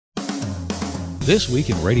This Week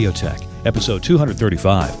in Radio Tech, episode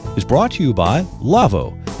 235, is brought to you by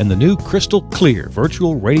Lavo and the new Crystal Clear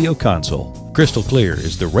virtual radio console. Crystal Clear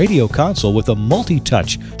is the radio console with a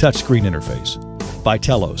multi-touch touchscreen interface. By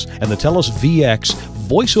Telos and the Telos VX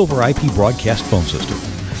voice-over IP broadcast phone system.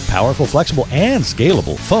 Powerful, flexible, and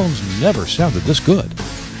scalable. Phones never sounded this good.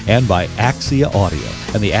 And by Axia Audio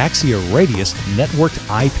and the Axia Radius networked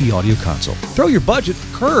IP audio console. Throw your budget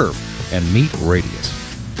curve and meet Radius.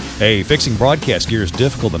 Hey, fixing broadcast gear is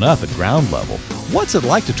difficult enough at ground level. What's it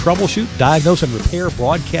like to troubleshoot, diagnose, and repair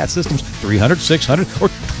broadcast systems 300, 600, or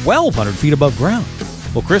 1,200 feet above ground?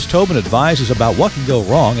 Well, Chris Tobin advises about what can go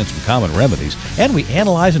wrong and some common remedies, and we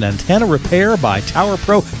analyze an antenna repair by Tower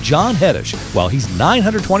Pro John Hettish while he's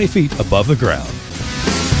 920 feet above the ground.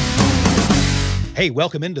 Hey,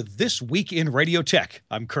 welcome into This Week in Radio Tech.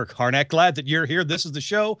 I'm Kirk Harnack. Glad that you're here. This is the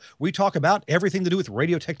show. We talk about everything to do with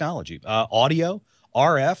radio technology, audio,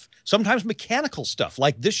 RF, sometimes mechanical stuff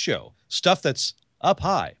like this show, stuff that's up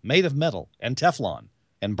high, made of metal and Teflon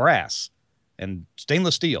and brass and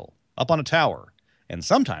stainless steel up on a tower. And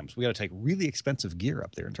sometimes we got to take really expensive gear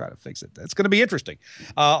up there and try to fix it. That's going to be interesting.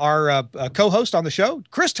 Our co-host on the show,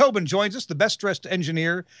 Chris Tobin, joins us, the best-dressed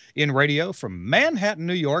engineer in radio from Manhattan,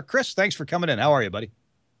 New York. Chris, thanks for coming in. How are you, buddy?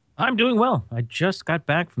 I'm doing well. I just got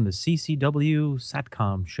back from the CCW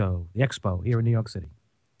SATCOM show, the expo here in New York City.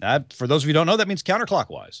 For those of you who don't know, that means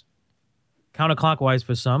counterclockwise. Counterclockwise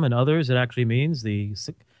for some, and others it actually means the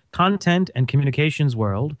content and communications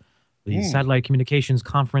world, the Satellite Communications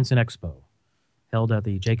Conference and Expo, held at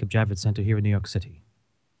the Jacob Javits Center here in New York City.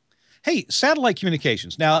 Hey, satellite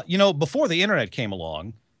communications. Now, you know, before the internet came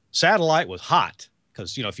along, satellite was hot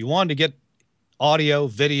because, you know, if you wanted to get audio,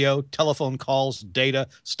 video, telephone calls, data,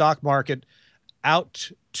 stock market out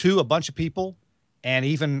to a bunch of people and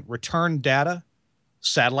even return data,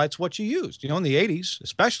 satellite's what you used. You know, in the 80s,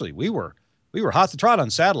 especially, we were hot to trot on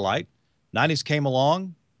satellite. 90s came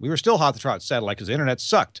along. We were still hot to trot satellite because the internet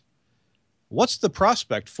sucked. What's the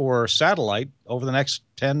prospect for satellite over the next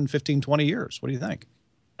 10, 15, 20 years? What do you think?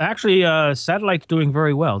 Actually, satellite's doing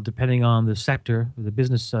very well, depending on the sector, the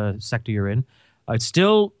business sector you're in. It's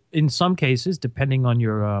still, in some cases, depending on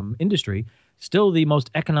your industry, still the most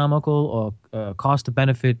economical or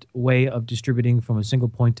cost-to-benefit way of distributing from a single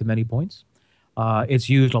point to many points. It's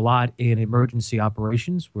used a lot in emergency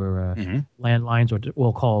operations where landlines, or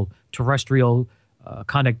we'll call terrestrial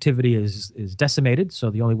connectivity, is decimated. So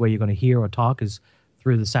the only way you're going to hear or talk is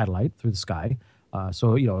through the satellite, through the sky.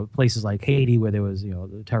 So, you know, places like Haiti where there was, you know,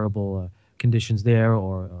 the terrible conditions there,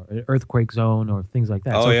 or an earthquake zone or things like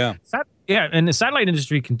that. Oh, so, yeah. And the satellite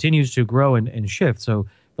industry continues to grow and shift. So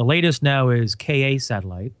the latest now is Ka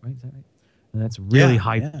satellite, right? Is that right? And that's really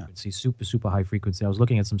high frequency, super high frequency. I was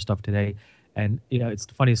looking at some stuff today. And, you know, it's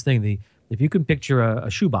the funniest thing. If you can picture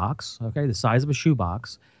a shoebox, okay, the size of a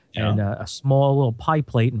shoebox, and a small little pie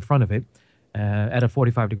plate in front of it at a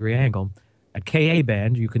 45-degree angle, at Ka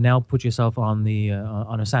band, you can now put yourself on the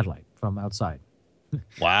on a satellite from outside.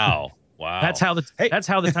 Wow. That's how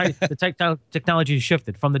the technology has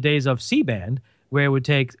shifted from the days of C band, where it would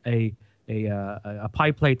take a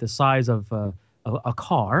pie plate the size of a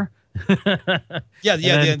car.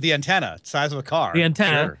 The antenna, size of a car. The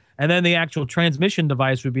antenna. Sure. And then the actual transmission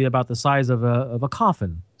device would be about the size of a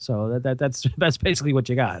coffin. So that's basically what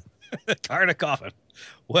you got. Car and a coffin.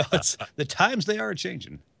 Well, it's the times they are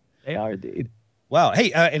changing. They are indeed. Wow.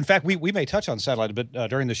 Hey, in fact, we may touch on satellite a bit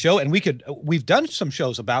during the show, and we've done some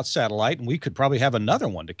shows about satellite, and we could probably have another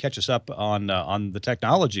one to catch us up on the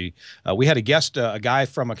technology. We had a guest, a guy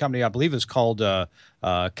from a company I believe is called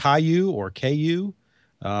Caillou or KU.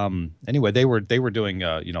 Anyway, they were doing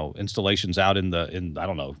installations out in I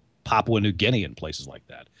don't know, Papua New Guinea and places like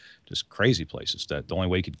that. Just crazy places that the only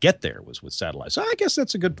way you could get there was with satellite. So I guess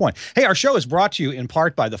that's a good point. Hey, our show is brought to you in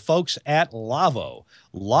part by the folks at Lavo.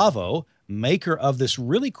 Lavo, maker of this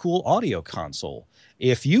really cool audio console.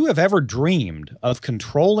 If you have ever dreamed of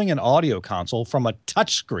controlling an audio console from a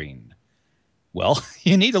touchscreen, well,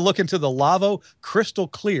 you need to look into the Lavo Crystal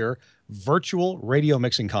Clear virtual radio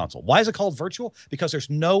mixing console. Why is it called virtual? Because there's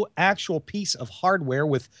no actual piece of hardware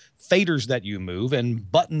with faders that you move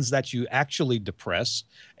and buttons that you actually depress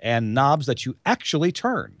and knobs that you actually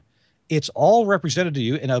turn. It's all represented to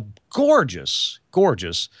you in a gorgeous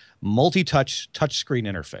multi-touch touchscreen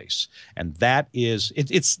interface. And that is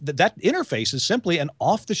that interface is simply an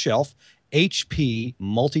off-the-shelf HP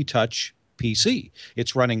multi-touch PC.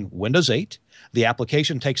 It's running Windows 8. The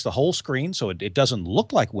application takes the whole screen, so it doesn't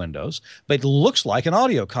look like Windows, but it looks like an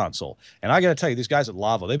audio console. And I got to tell you, these guys at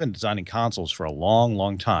Lavo, they've been designing consoles for a long,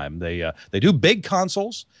 long time. They do big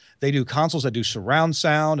consoles. They do consoles that do surround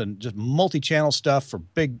sound and just multi-channel stuff for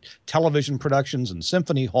big television productions and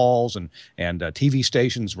symphony halls and TV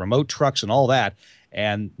stations, remote trucks, and all that.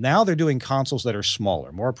 And now they're doing consoles that are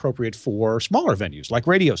smaller, more appropriate for smaller venues like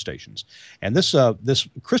radio stations. And this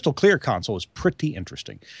crystal clear console is pretty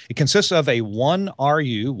interesting. It consists of a one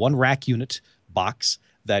rack unit box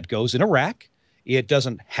that goes in a rack. It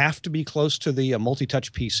doesn't have to be close to the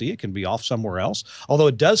multi-touch PC. It can be off somewhere else, although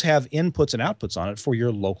it does have inputs and outputs on it for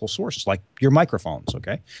your local sources, like your microphones,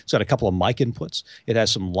 okay? It's got a couple of mic inputs. It has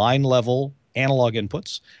some line-level analog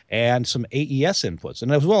inputs and some AES inputs,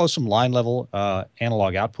 and as well as some line-level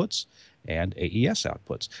analog outputs and AES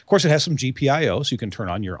outputs. Of course, it has some GPIO, so you can turn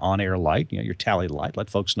on your on-air light, your tally light,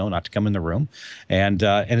 let folks know not to come in the room, and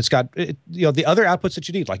it's got the other outputs that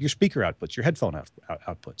you need, like your speaker outputs, your headphone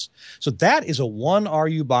outputs. So that is a one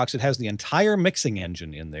RU box. It has the entire mixing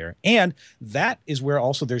engine in there, and that is where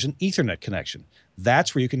also there's an Ethernet connection.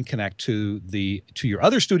 That's where you can connect to your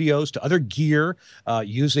other studios, to other gear,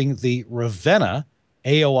 using the Ravenna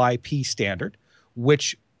AOIP standard,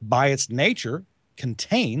 which by its nature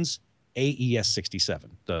contains AES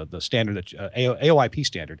 67, the standard that AOIP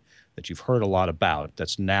standard that you've heard a lot about.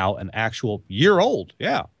 That's now an actual year old.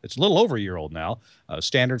 Yeah, it's a little over a year old now.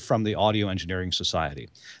 Standard from the Audio Engineering Society.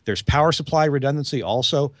 There's power supply redundancy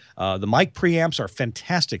also. The mic preamps are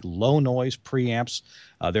fantastic low noise preamps.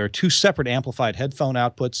 There are two separate amplified headphone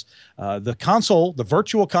outputs. The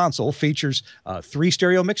virtual console features 3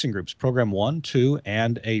 stereo mixing groups: program 1, 2,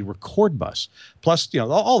 and a record bus. Plus,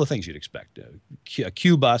 all the things you'd expect. A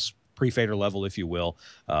Q bus, pre-fader level, if you will,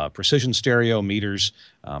 precision stereo meters,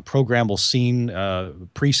 programmable scene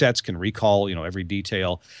presets can recall, every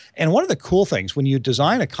detail. And one of the cool things, when you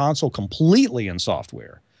design a console completely in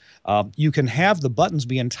software, you can have the buttons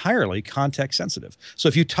be entirely context sensitive. So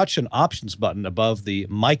if you touch an options button above the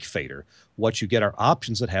mic fader, what you get are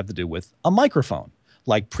options that have to do with a microphone,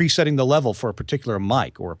 like presetting the level for a particular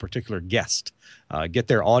mic or a particular guest, get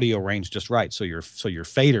their audio range just right, so your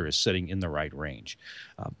fader is sitting in the right range.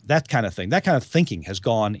 That kind of thing, that kind of thinking has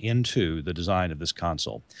gone into the design of this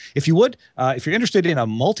console. If you would, if you're interested in a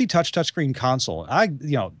multi-touch touchscreen console,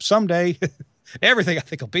 someday. Everything I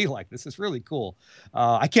think will be like this. It's really cool.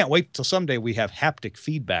 I can't wait till someday we have haptic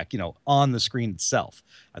feedback, on the screen itself.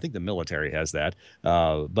 I think the military has that.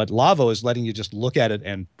 But Lavo is letting you just look at it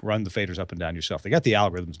and run the faders up and down yourself. They got the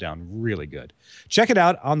algorithms down really good. Check it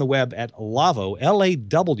out on the web at Lavo,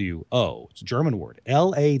 L-A-W-O. It's a German word.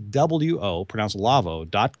 L-A-W-O, pronounced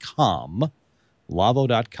Lavo.com.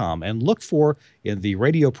 Lavo.com. And look for in the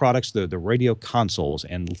radio products, the radio consoles,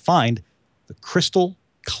 and find the crystal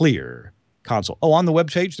clear console. Oh, on the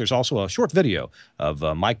webpage, there's also a short video of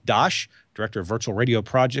Mike Dosh, Director of Virtual Radio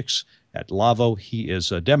Projects at Lavo. He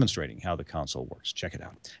is demonstrating how the console works. Check it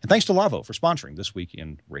out. And thanks to Lavo for sponsoring This Week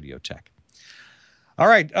in Radio Tech. All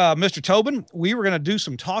right, Mr. Tobin, we were going to do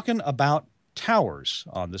some talking about towers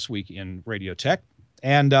on This Week in Radio Tech.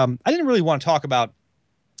 And I didn't really want to talk about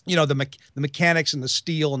the mechanics and the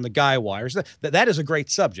steel and the guy wires. That is a great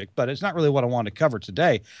subject, but it's not really what I wanted to cover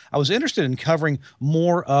today. I was interested in covering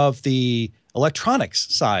more of the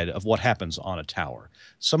electronics side of what happens on a tower.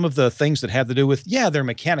 Some of the things that have to do with, they're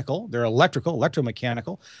mechanical, they're electrical,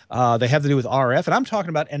 electromechanical. They have to do with RF, and I'm talking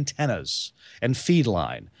about antennas and feed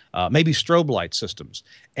line, maybe strobe light systems.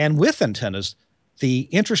 And with antennas, the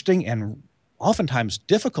interesting and oftentimes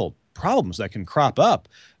difficult problems that can crop up.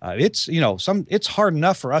 It's hard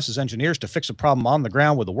enough for us as engineers to fix a problem on the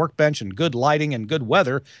ground with a workbench and good lighting and good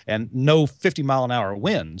weather and no 50-mile-an-hour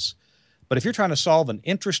winds. But if you're trying to solve an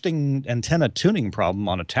interesting antenna tuning problem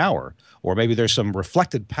on a tower, or maybe there's some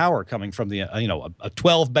reflected power coming from the a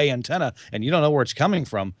 12-bay antenna and you don't know where it's coming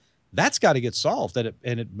from, that's got to get solved. And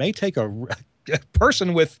it may take a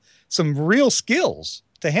person with some real skills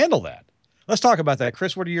to handle that. Let's talk about that,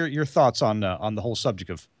 Chris. What are your thoughts on the whole subject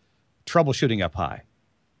of troubleshooting up high?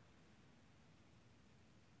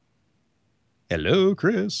 Hello,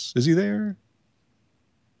 Chris. Is he there?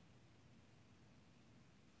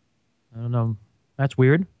 I don't know. That's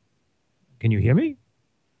weird. Can you hear me?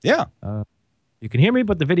 Yeah. You can hear me,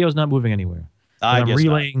 but the video's not moving anywhere. I guess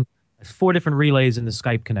relaying. There's 4 different relays in the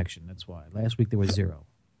Skype connection. That's why. Last week there was 0.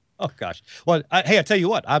 Oh, gosh. Well, hey, I tell you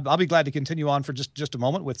what. I'll be glad to continue on for just a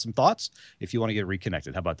moment with some thoughts if you want to get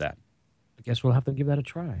reconnected. How about that? I guess we'll have to give that a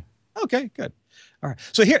try. Okay, good. All right.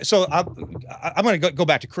 So I'm going to go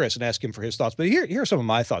back to Chris and ask him for his thoughts. But here are some of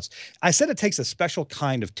my thoughts. I said it takes a special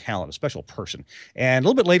kind of talent, a special person. And a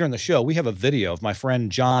little bit later in the show, we have a video of my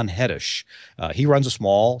friend John Hettish. He runs a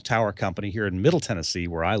small tower company here in Middle Tennessee,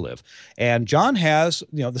 where I live. And John has,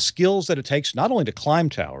 the skills that it takes not only to climb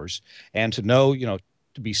towers and to know,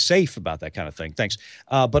 to be safe about that kind of thing. Thanks.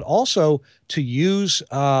 But also to use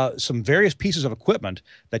some various pieces of equipment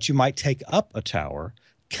that you might take up a tower,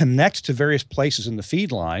 connect to various places in the feed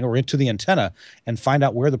line or into the antenna, and find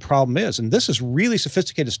out where the problem is. And this is really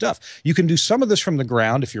sophisticated stuff. You can do some of this from the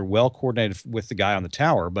ground if you're well coordinated with the guy on the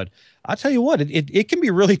tower. But I'll tell you what, it can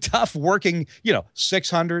be really tough working,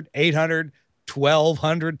 600, 800,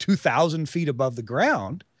 1,200, 2,000 feet above the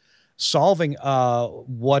ground, solving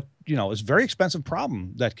what is a very expensive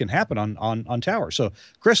problem that can happen on towers. So,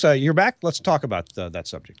 Chris, you're back. Let's talk about that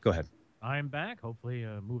subject. Go ahead. I'm back. Hopefully,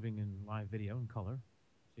 moving in live video and color.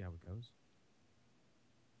 See how it goes.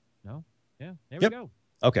 No? Yeah, there we go.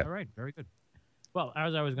 Okay. All right, very good. Well,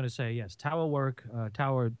 as I was going to say, yes, tower work,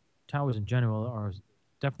 towers in general are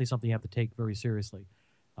definitely something you have to take very seriously.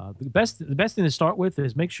 The best thing to start with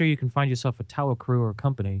is make sure you can find yourself a tower crew or a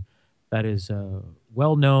company that is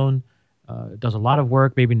well known, does a lot of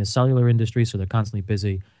work, maybe in the cellular industry, so they're constantly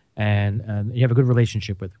busy, and you have a good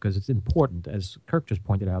relationship with, because it's important, as Kirk just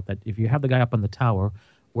pointed out, that if you have the guy up on the tower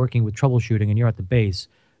working with troubleshooting and you're at the base,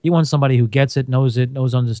 you want somebody who gets it,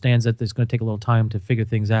 understands that it's going to take a little time to figure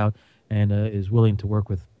things out, and is willing to work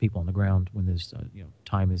with people on the ground when there's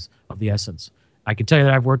time is of the essence. I can tell you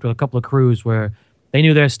that I've worked with a couple of crews where they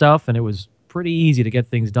knew their stuff, and it was pretty easy to get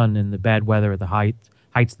things done in the bad weather at the heights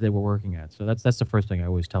that they were working at. So that's the first thing I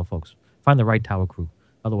always tell folks: find the right tower crew,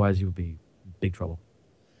 otherwise you'll be in big trouble.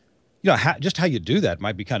 Just how you do that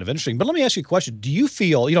might be kind of interesting. But let me ask you a question. Do you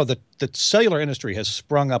feel, that the cellular industry has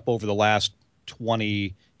sprung up over the last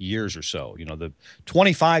 20 years or so? The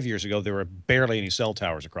 25 years ago, there were barely any cell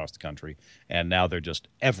towers across the country, and now they're just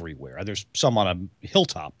everywhere. There's some on a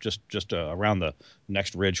hilltop just around the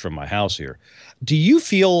next ridge from my house here. Do you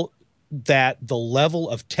feel that the level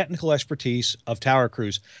of technical expertise of tower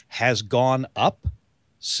crews has gone up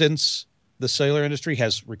since the cellular industry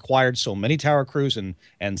has required so many tower crews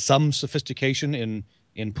and some sophistication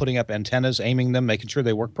in putting up antennas, aiming them, making sure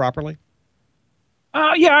they work properly?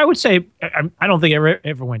 Yeah, I would say I don't think it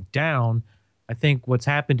ever went down. I think what's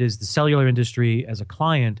happened is the cellular industry as a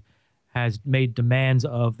client has made demands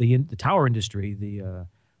of the tower industry, the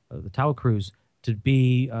tower crews, to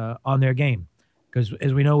be on their game. Because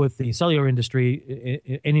as we know with the cellular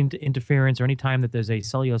industry, any interference or any time that there's a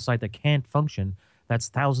cellular site that can't function, that's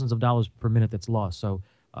thousands of dollars per minute that's lost. So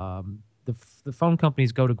the phone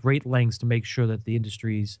companies go to great lengths to make sure that the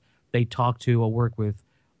industries they talk to or work with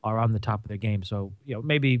are on the top of their game. So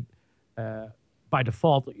maybe by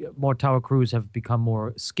default, more tower crews have become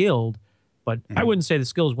more skilled, but I wouldn't say the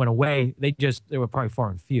skills went away. They were probably far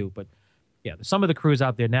and few. But yeah, some of the crews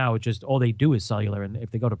out there now, it's just all they do is cellular, and if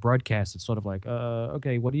they go to broadcast, it's sort of like,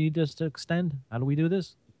 okay, what do you just extend? How do we do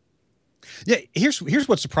this? Yeah, here's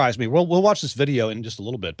what surprised me. We'll watch this video in just a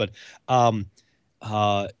little bit, but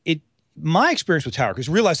my experience with tower crews,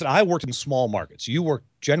 realize that I worked in small markets. You work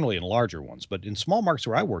generally in larger ones, but in small markets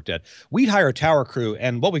where I worked at, we'd hire a tower crew,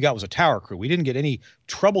 and what we got was a tower crew. We didn't get any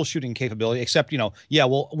troubleshooting capability except,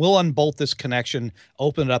 we'll unbolt this connection,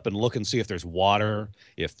 open it up, and look and see if there's water,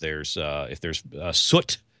 if there's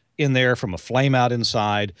soot in there from a flame out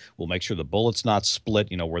inside. We'll make sure the bullet's not split,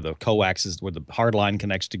 where the coax is, where the hard line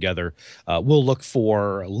connects together. We'll look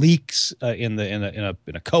for leaks in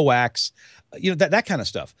a coax, that kind of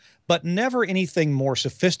stuff. But never anything more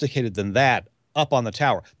sophisticated than that up on the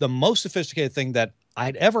tower. The most sophisticated thing that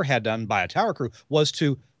I'd ever had done by a tower crew was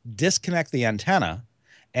to disconnect the antenna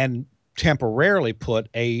and temporarily put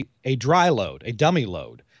a dry load, a dummy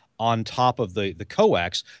load, on top of the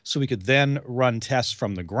coax, so we could then run tests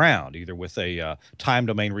from the ground, either with a time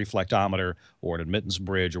domain reflectometer or an admittance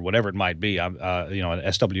bridge or whatever it might be, an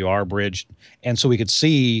SWR bridge, and so we could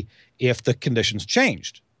see if the conditions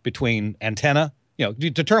changed between antenna.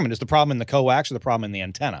 Determine, is the problem in the coax or the problem in the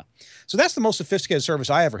antenna? So that's the most sophisticated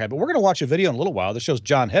service I ever had. But we're going to watch a video in a little while that shows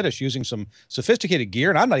John Hettish using some sophisticated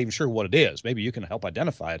gear, and I'm not even sure what it is. Maybe you can help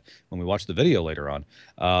identify it when we watch the video later on.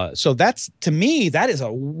 So to me, that is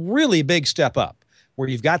a really big step up, where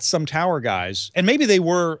you've got some tower guys, and maybe they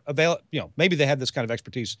were maybe they had this kind of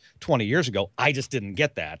expertise 20 years ago. I just didn't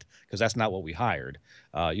get that because that's not what we hired.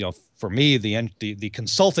 For me, the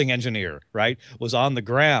consulting engineer, right, was on the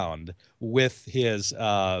ground with his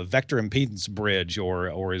vector impedance bridge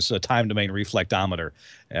or his time domain reflectometer.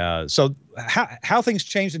 So how things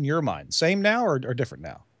changed in your mind? Same now or different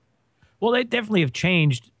now? Well, they definitely have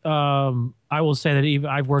changed. I will say that even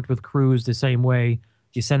I've worked with crews the same way.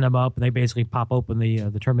 You send them up, and they basically pop open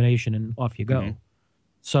the termination, and off you Hmm. go.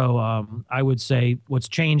 So I would say what's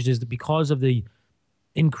changed is that because of the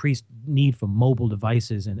increased need for mobile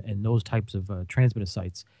devices and those types of transmitter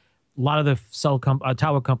sites, a lot of the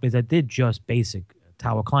tower companies that did just basic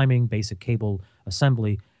tower climbing, basic cable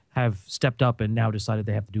assembly, have stepped up and now decided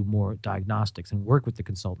they have to do more diagnostics and work with the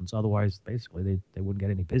consultants. Otherwise, basically, they wouldn't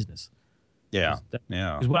get any business. Yeah.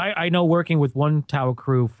 Because Yeah. I know working with one tower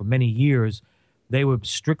crew for many years, they were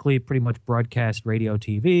strictly pretty much broadcast radio,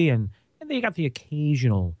 TV, and they got the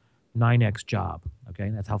occasional 9X job. Okay,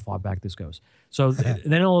 that's how far back this goes. So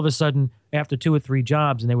then all of a sudden, after two or three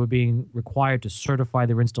jobs, and they were being required to certify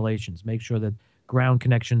their installations, make sure that ground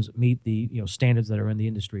connections meet the standards that are in the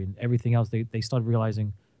industry and everything else. They started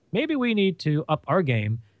realizing maybe we need to up our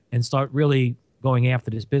game and start really going after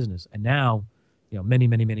this business. And now,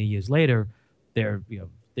 many years later, they're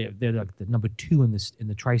like the number two in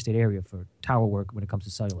the tri-state area for tower work when it comes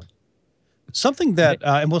to cellular. Something And they, that,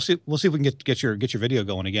 and we'll see if we can get your video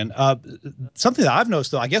going again. Something that I've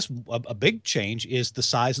noticed, though, I guess a big change is the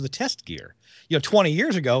size of the test gear. 20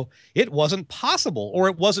 years ago, it wasn't possible or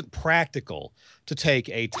it wasn't practical to take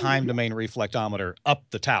a time domain reflectometer up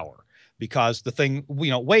the tower because the thing,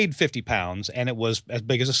 weighed 50 pounds and it was as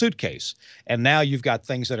big as a suitcase. And now you've got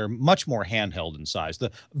things that are much more handheld in size,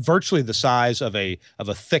 virtually the size of a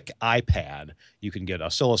thick iPad. You can get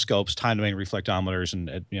oscilloscopes, time domain reflectometers,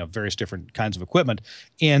 and various different kinds of equipment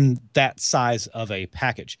in that size of a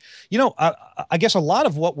package. I guess a lot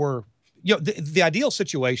of what the ideal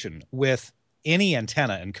situation with any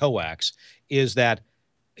antenna and coax is that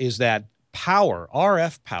power,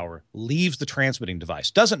 RF power, leaves the transmitting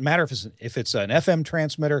device. Doesn't matter if it's an FM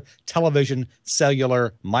transmitter, television,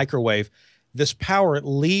 cellular, microwave. This power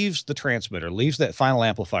leaves the transmitter, leaves that final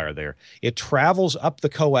amplifier there. It travels up the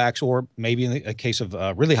coax, or maybe in a case of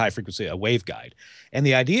really high frequency, a waveguide. And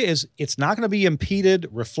the idea is it's not going to be impeded,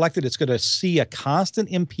 reflected. It's going to see a constant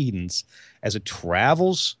impedance as it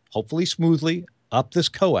travels, hopefully smoothly, up this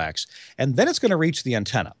coax. And then it's going to reach the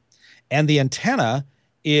antenna. And the antenna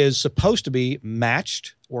is supposed to be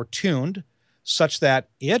matched or tuned such that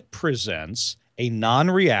it presents a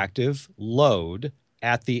non-reactive load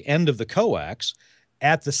at the end of the coax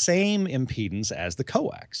at the same impedance as the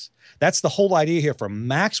coax. That's the whole idea here for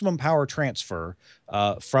maximum power transfer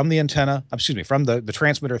from the antenna, from the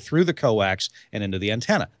transmitter through the coax and into the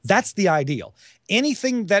antenna. That's the ideal.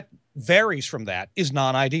 Anything that varies from that is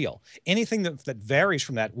non-ideal. Anything that varies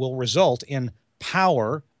from that will result in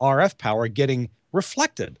power, RF power, getting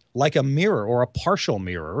reflected like a mirror or a partial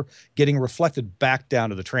mirror getting reflected back down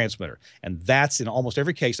to the transmitter. And that's in almost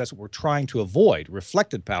every case, that's what we're trying to avoid,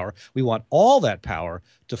 reflected power. We want all that power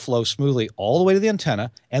to flow smoothly all the way to the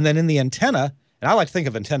antenna. And then in the antenna, and I like to think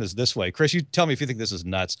of antennas this way. Chris, you tell me if you think this is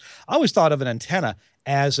nuts. I always thought of an antenna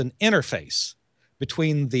as an interface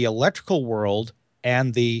between the electrical world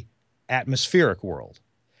and the atmospheric world.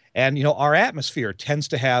 And, our atmosphere tends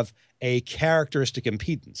to have a characteristic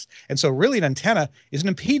impedance. And so really an antenna is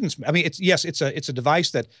an impedance. I mean, it's a device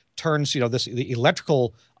that turns, the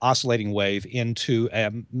electrical oscillating wave into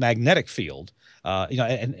a magnetic field,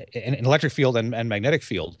 an electric field and magnetic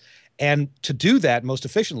field. And to do that most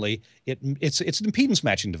efficiently, it's an impedance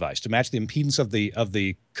matching device to match the impedance of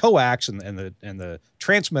the coax and the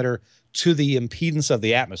transmitter to the impedance of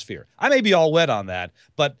the atmosphere. I may be all wet on that,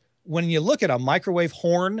 but when you look at a microwave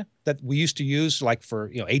horn that we used to use, like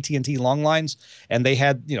for AT&T long lines, and they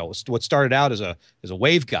had what started out as a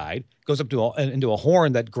waveguide goes up to into a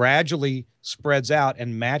horn that gradually spreads out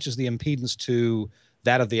and matches the impedance to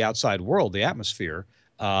that of the outside world, the atmosphere.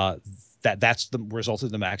 That's the result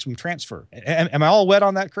of the maximum transfer. Am I all wet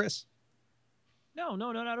on that, Chris?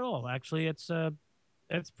 no, not at all. Actually,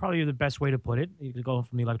 that's probably the best way to put it. You could go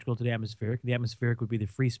from the electrical to the atmospheric. The atmospheric would be the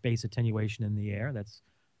free space attenuation in the air. That's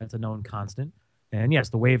a known constant. And yes,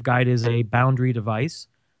 the waveguide is a boundary device.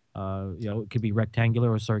 It could be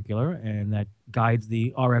rectangular or circular, and that guides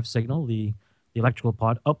the RF signal, the electrical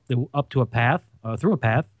part, up to a path, through a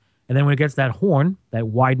path. And then when it gets that horn, that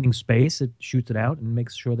widening space, it shoots it out and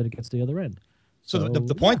makes sure that it gets to the other end. So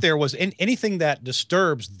the point there was anything that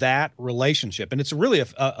disturbs that relationship, and it's really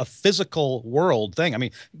a physical world thing. I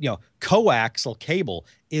mean, coaxial cable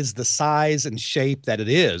is the size and shape that it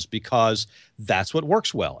is because that's what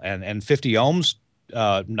works well. And 50 ohms,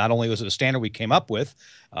 not only was it a standard we came up with,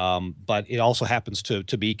 but it also happens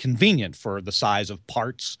to be convenient for the size of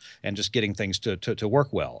parts and just getting things to work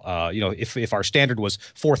well. If our standard was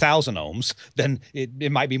 4,000 ohms, then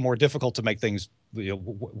it might be more difficult to make things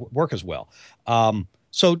work as well.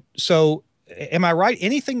 So am I right?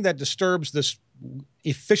 Anything that disturbs this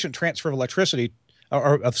efficient transfer of electricity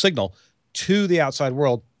or of signal to the outside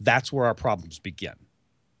world, that's where our problems begin.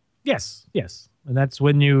 Yes, yes. And that's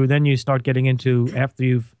when you start getting into, after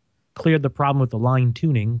you've cleared the problem with the line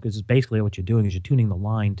tuning, because basically what you're doing is you're tuning the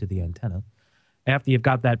line to the antenna. After you've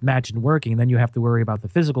got that matched and working, then you have to worry about the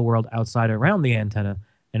physical world outside around the antenna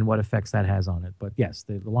and what effects that has on it. But yes,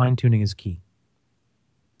 the line tuning is key.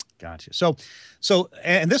 Gotcha. So,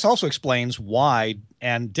 and this also explains why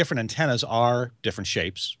and different antennas are different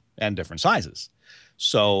shapes and different sizes.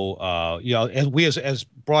 So, as we as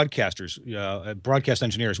broadcasters, broadcast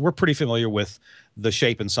engineers, we're pretty familiar with the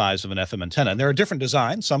shape and size of an FM antenna. And there are different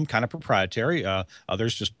designs, some kind of proprietary,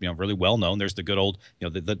 others just really well known. There's the good old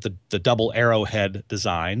the double arrowhead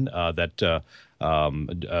design that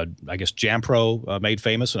I guess Jampro made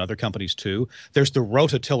famous, and other companies too. There's the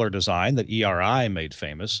rototiller design that ERI made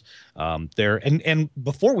famous. And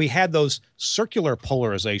before we had those circular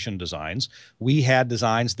polarization designs, we had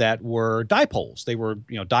designs that were dipoles. They were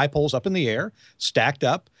dipoles up in the air, stacked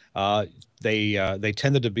up. They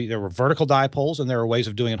tended to be, there were vertical dipoles, and there were ways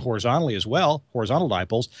of doing it horizontally as well, horizontal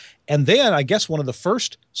dipoles. And then I guess one of the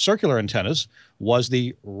first circular antennas was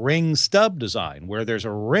the ring stub design, where there's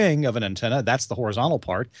a ring of an antenna, that's the horizontal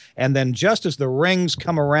part, and then just as the rings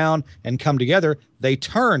come around and come together, they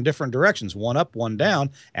turn different directions, one up, one down,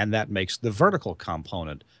 and that makes the vertical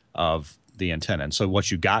component of the antenna. And so what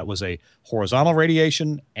you got was a horizontal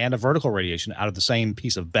radiation and a vertical radiation out of the same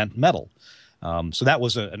piece of bent metal. So that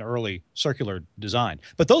was an early circular design.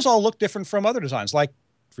 But those all look different from other designs, like,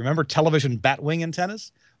 remember television batwing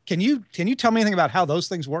antennas? Can you tell me anything about how those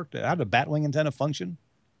things work? How did a batwing antenna function?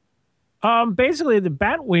 Basically, the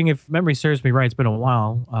batwing, if memory serves me right, it's been a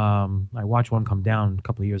while. I watched one come down a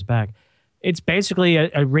couple of years back. It's basically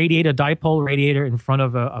a radiator, dipole radiator in front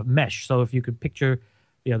of a mesh. So if you could picture,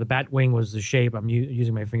 the batwing was the shape. I'm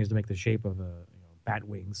using my fingers to make the shape of bat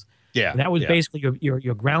wings. Yeah. And that was basically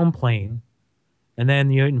your ground plane. And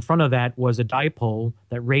then in front of that was a dipole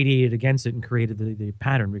that radiated against it and created the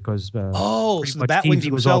pattern, because so the batwings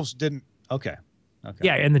themselves didn't. Okay.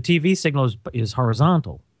 Yeah, and the TV signal is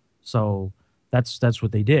horizontal, so that's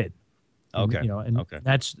what they did. Okay.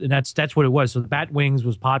 And that's what it was. So the bat wings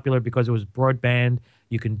was popular because it was broadband.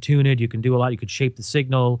 You can tune it. You can do a lot. You could shape the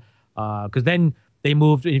signal. Because then they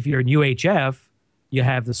moved. If you're in UHF, you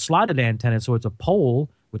have the slotted antenna, so it's a pole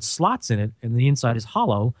with slots in it, and the inside is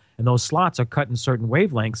hollow, and those slots are cut in certain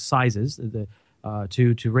wavelengths, sizes,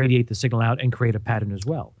 to radiate the signal out and create a pattern as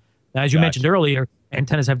well. Now, as you mentioned earlier,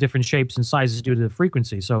 antennas have different shapes and sizes due to the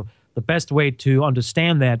frequency. So the best way to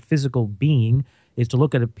understand that physical being is to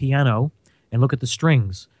look at a piano and look at the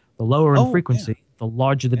strings. The lower in frequency, the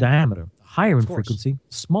larger the diameter. The higher in frequency,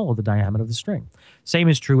 the smaller the diameter of the string. Same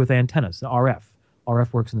is true with antennas, the RF.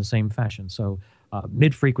 RF works in the same fashion. So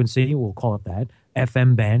mid-frequency, we'll call it that,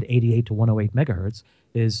 FM band, 88 to 108 megahertz,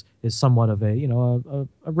 is somewhat of a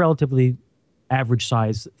relatively average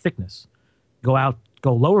size thickness. Go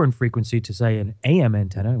lower in frequency to, say, an AM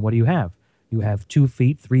antenna, and what do you have? You have 2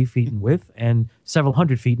 feet, 3 feet in width, and several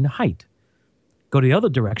hundred feet in height. Go the other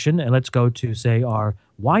direction, and let's go to, say, our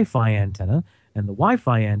Wi-Fi antenna. And the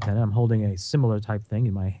Wi-Fi antenna, I'm holding a similar type thing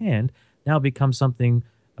in my hand, now becomes something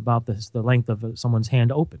about the length of someone's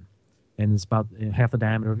hand open. And it's about half the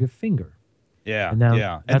diameter of your finger. Yeah, and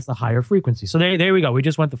now that's the higher frequency. So there we go. We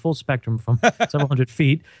just went the full spectrum from several hundred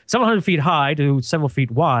feet high to several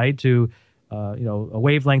feet wide to, a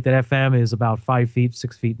wavelength at FM is about 5 feet,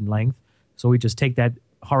 6 feet in length. So we just take that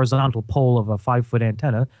horizontal pole of a 5-foot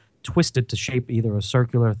antenna, twist it to shape either a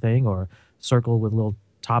circular thing or a circle with little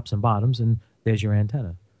tops and bottoms, and there's your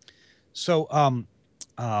antenna. So,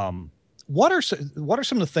 what are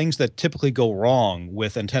some of the things that typically go wrong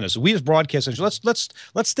with antennas? We as broadcast engineers,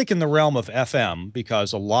 let's stick in the realm of FM,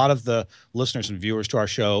 because a lot of the listeners and viewers to our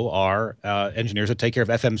show are engineers that take care of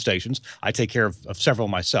FM stations. I take care of several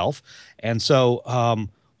myself, and so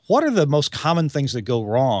what are the most common things that go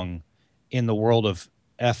wrong in the world of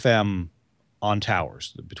FM on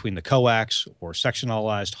towers, between the coax or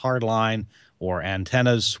sectionalized hardline or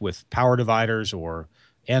antennas with power dividers or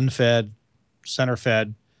end fed, center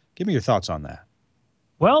fed? Give me your thoughts on that.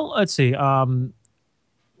 Well, let's see.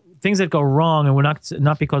 Things that go wrong, and we're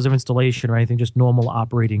not because of installation or anything, just normal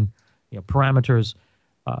operating parameters.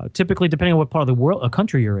 Typically, depending on what part of the world, a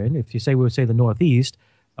country you're in, if you say we would say the Northeast,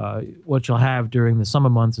 what you'll have during the summer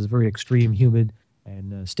months is very extreme, humid,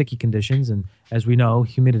 and sticky conditions. And as we know,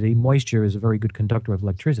 humidity, moisture is a very good conductor of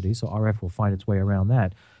electricity, so RF will find its way around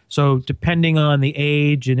that. So depending on the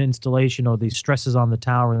age and installation or the stresses on the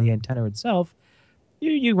tower and the antenna itself,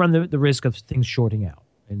 you run the risk of things shorting out.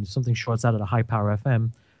 And if something shorts out at a high power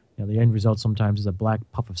FM, The end result sometimes is a black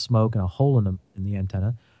puff of smoke and a hole in the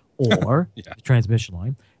antenna or Yeah. the transmission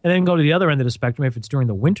line. And then go to the other end of the spectrum if it's during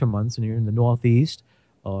the winter months and you're in the northeast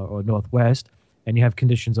or northwest and you have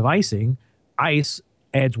conditions of icing. Ice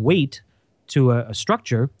adds weight to a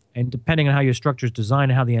structure, and depending on how your structure is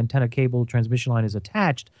designed and how the antenna cable transmission line is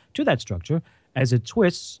attached to that structure, as it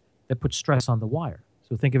twists, that puts stress on the wire.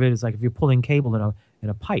 So think of it as like if you're pulling cable in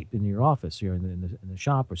a pipe in your office, you're in the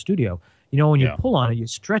shop or studio. When you Yeah. pull on it, you're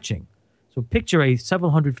stretching. So picture a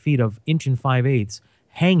several hundred feet of 1 5/8"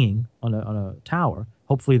 hanging on a tower.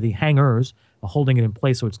 Hopefully the hangers are holding it in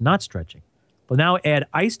place so it's not stretching. But now add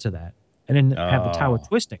ice to that, and then have the tower Oh,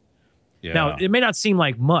 twisting. Now, yeah. it may not seem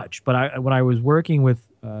like much, but when I was working with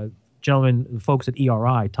the folks at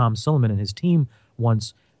ERI, Tom Silliman and his team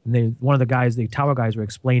once, and one of the tower guys were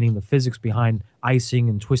explaining the physics behind icing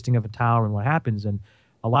and twisting of a tower and what happens. And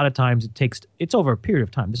a lot of times it's over a period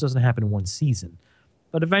of time. This doesn't happen in one season.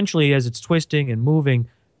 But eventually, as it's twisting and moving,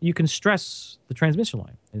 you can stress the transmission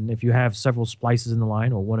line. And if you have several splices in the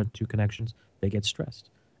line or one or two connections, they get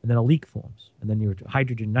stressed. And then a leak forms. And then your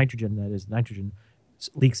nitrogen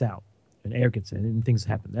leaks out. And air gets in, and things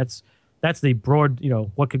happen. That's the broad,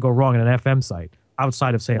 what could go wrong in an FM site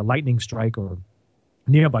outside of, say, a lightning strike or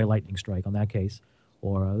nearby lightning strike on that case.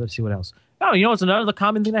 Or let's see what else. Oh, it's another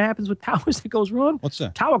common thing that happens with towers that goes wrong. What's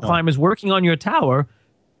that? Tower climbers working on your tower,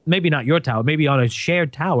 maybe not your tower, maybe on a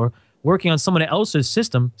shared tower, working on someone else's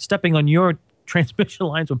system, stepping on your transmission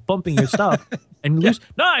lines or bumping your stuff and lose.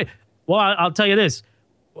 Well, I'll tell you this.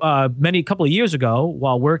 Couple of years ago,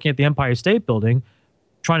 while working at the Empire State Building,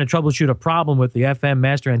 trying to troubleshoot a problem with the FM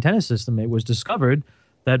master antenna system, it was discovered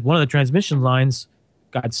that one of the transmission lines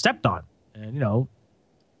got stepped on. And,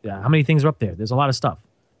 how many things are up there? There's a lot of stuff.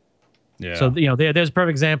 Yeah. So, there's a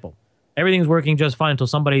perfect example. Everything's working just fine until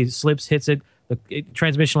somebody slips, hits it. The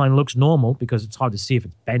transmission line looks normal because it's hard to see if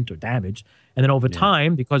it's bent or damaged. And then over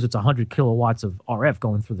time, because it's 100 kilowatts of RF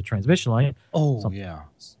going through the transmission line,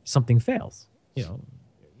 something fails.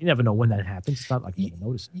 You never know when that happens. It's not like you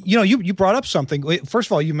notice it. You brought up something. First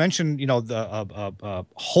of all, you mentioned the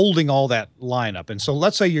holding all that line up, and so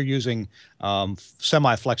let's say you're using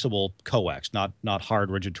semi-flexible coax, not hard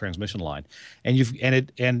rigid transmission line, and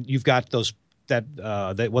you've got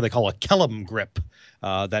what they call a Kellum grip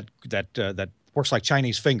that works like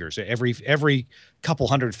Chinese fingers. Every couple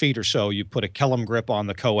hundred feet or so, you put a Kellum grip on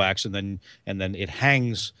the coax, and then it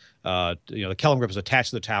hangs. The Kellum grip is attached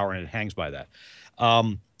to the tower, and it hangs by that.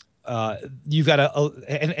 You've got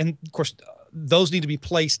and of course those need to be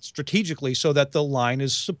placed strategically so that the line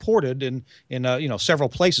is supported in several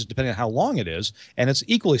places depending on how long it is, and it's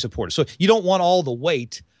equally supported. So you don't want all the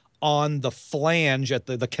weight on the flange at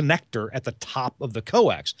the connector at the top of the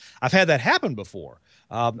coax. I've had that happen before.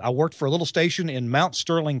 I worked for a little station in Mount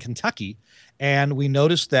Sterling, Kentucky, and we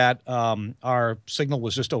noticed that our signal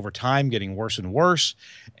was just over time getting worse and worse.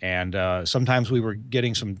 And sometimes we were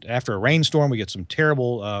getting after a rainstorm, we get some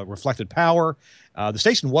terrible reflected power. The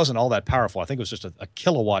station wasn't all that powerful. I think it was just a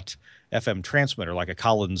kilowatt FM transmitter, like a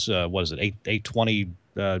Collins,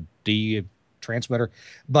 820D transmitter.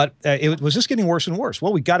 But it was just getting worse and worse.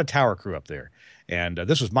 Well, we got a tower crew up there. And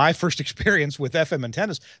this was my first experience with FM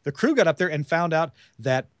antennas. The crew got up there and found out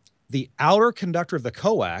that the outer conductor of the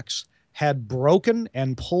coax had broken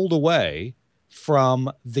and pulled away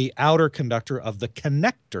from the outer conductor of the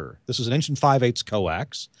connector. This is an 1 5/8"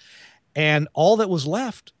 coax. And all that was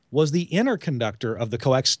left was the inner conductor of the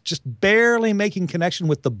coax just barely making connection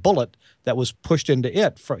with the bullet that was pushed into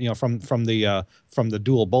it from the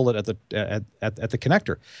dual bullet at the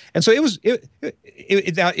connector. And so it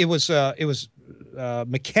was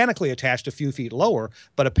mechanically attached a few feet lower,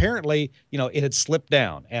 but apparently it had slipped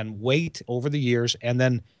down and weight over the years. And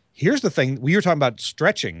then here's the thing: we were talking about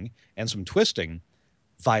stretching and some twisting,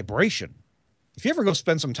 vibration. If you ever go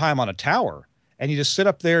spend some time on a tower and you just sit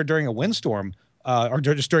up there during a windstorm, or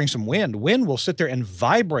just during some wind will sit there and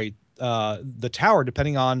vibrate the tower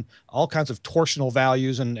depending on all kinds of torsional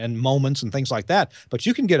values and moments and things like that. But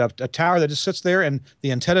you can get a tower that just sits there and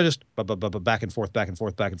the antenna just back and forth, back and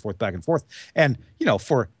forth, back and forth, back and forth. And,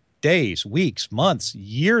 for days, weeks, months,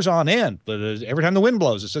 years on end, but every time the wind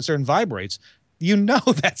blows, it sits there and vibrates.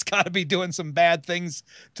 That's got to be doing some bad things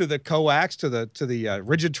to the coax, to the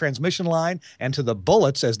rigid transmission line, and to the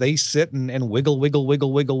bullets as they sit and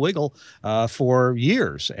wiggle for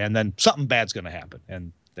years, and then something bad's going to happen.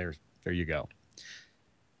 And there you go.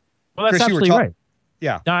 Well, that's Chris, absolutely right.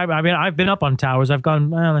 Yeah. No, I mean, I've been up on towers. I've gone.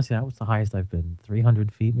 Well, let's see. What's the highest I've been?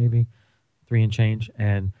 300 feet, maybe, 3 and change.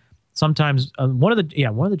 And sometimes one of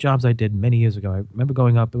the jobs I did many years ago, I remember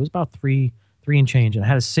going up. It was about three and change, and I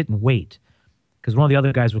had to sit and wait. because one of the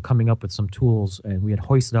other guys were coming up with some tools, and we had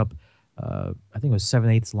hoisted up, I think it was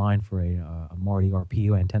 7/8 line for a Marty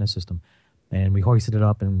RPU antenna system, and we hoisted it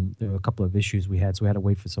up, and there were a couple of issues we had, so we had to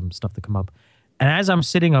wait for some stuff to come up. And as I'm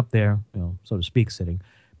sitting up there, so to speak, sitting,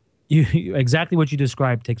 exactly what you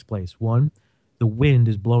described takes place. One, the wind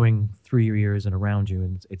is blowing through your ears and around you,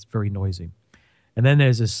 and it's very noisy. And then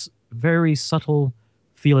there's this very subtle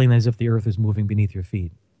feeling as if the earth is moving beneath your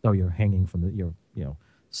feet, though you're hanging from you're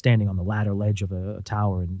standing on the ladder ledge of a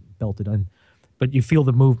tower and belted in. But you feel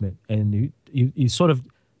the movement, and you sort of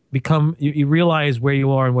become, you realize where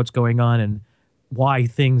you are and what's going on and why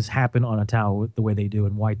things happen on a tower the way they do,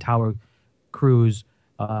 and why tower crews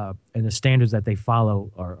and the standards that they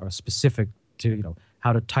follow are specific to,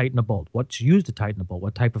 how to tighten a bolt, what's used to tighten a bolt,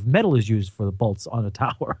 what type of metal is used for the bolts on a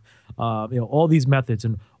tower, all these methods,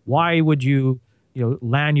 and why would you,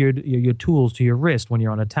 lanyard your tools to your wrist when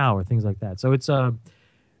you're on a tower, things like that. So it's the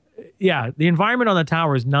environment on the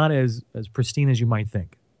tower is not as pristine as you might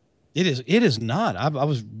think. It is not.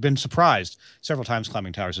 I've been surprised several times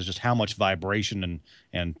climbing towers as just how much vibration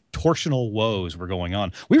and torsional woes were going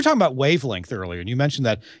on. We were talking about wavelength earlier, and you mentioned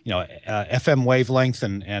that FM wavelength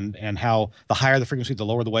and how the higher the frequency, the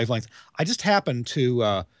lower the wavelength. I just happened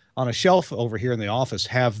to on a shelf over here in the office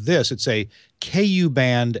have this. It's a KU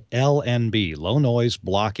band LNB, low noise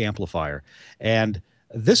block amplifier, and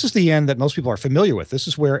this is the end that most people are familiar with. This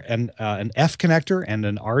is where an F connector and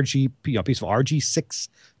an RG, piece of RG6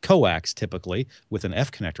 coax, typically with an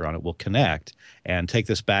F connector on it, will connect and take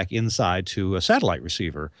this back inside to a satellite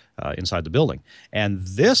receiver inside the building. And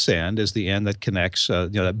this end is the end that connects,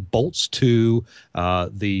 that bolts to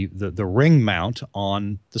the ring mount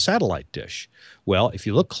on the satellite dish. Well, if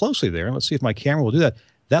you look closely there, and let's see if my camera will do that.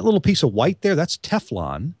 That little piece of white there, that's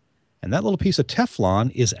Teflon, and that little piece of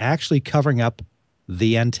Teflon is actually covering up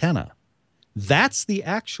the antenna. That's the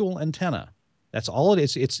actual antenna. That's all it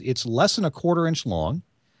is. It's less than a 1/4 inch long,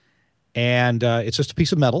 and it's just a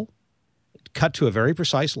piece of metal cut to a very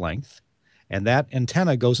precise length, and that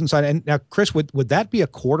antenna goes inside. And now, Chris, would that be a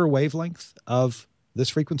 1/4 wavelength of this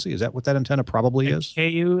frequency? Is that what that antenna probably is?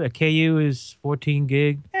 A KU is 14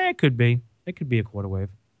 gig. It could be. It could be a 1/4 wave.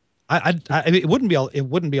 It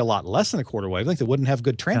wouldn't be a lot less than a 1/4 wavelength. It wouldn't have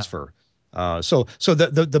good transfer. So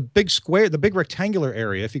the big square, the big rectangular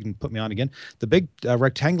area, if you can put me on again, the big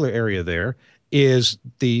rectangular area there is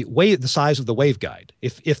the size of the waveguide.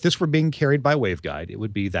 If this were being carried by waveguide, it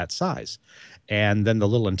would be that size. And then the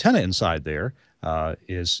little antenna inside there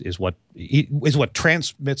is what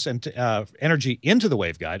transmits energy into the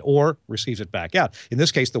waveguide or receives it back out. In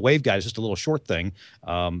this case, the waveguide is just a little short thing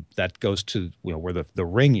that goes to where the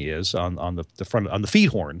ring is on the front, on the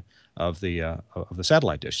feed horn of the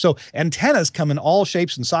satellite dish. So antennas come in all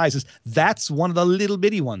shapes and sizes. That's one of the little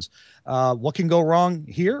bitty ones. What can go wrong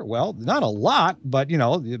here? Well, not a lot, but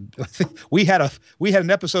we had an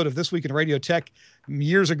episode of This Week in Radio Tech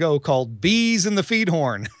years ago called "Bees in the Feed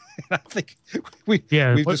Horn." I think what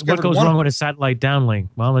goes wrong with a satellite downlink?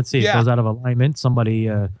 Well, let's see. It goes out of alignment. Somebody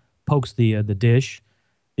pokes the dish.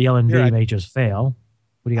 The LNB may just fail.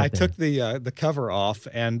 What do you got? I took the cover off,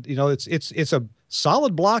 and it's a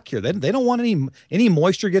solid block here. They don't want any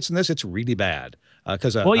moisture gets in this. It's really bad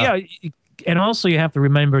because and also you have to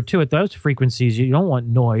remember too, at those frequencies you don't want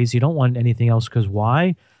noise, you don't want anything else, because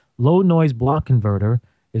why? Low noise block converter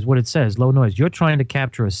is what it says. Low noise. You're trying to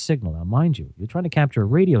capture a signal. Now, mind you, you're trying to capture a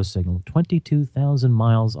radio signal 22,000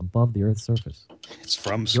 miles above the Earth's surface. It's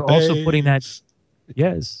from space. You're also putting that.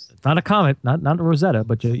 Yes, it's not a comet, not a Rosetta,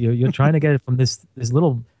 but you're trying to get it from this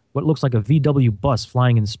little, what looks like a VW bus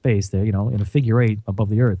flying in space there, in a figure 8 above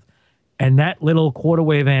the Earth. And that little 1/4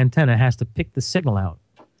 wave antenna has to pick the signal out.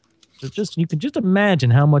 So you can just imagine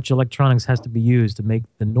how much electronics has to be used to make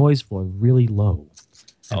the noise floor really low.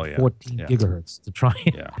 At 14 gigahertz to try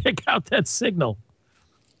and pick out that signal.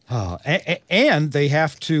 And they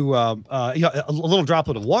have to, a little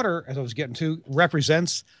droplet of water, as I was getting to,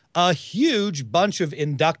 represents a huge bunch of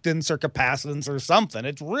inductance or capacitance or something.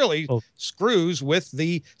 It really screws with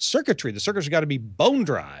the circuitry. The circuitry's got to be bone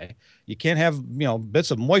dry. You can't have, bits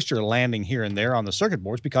of moisture landing here and there on the circuit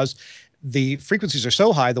boards because the frequencies are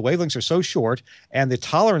so high, the wavelengths are so short, and the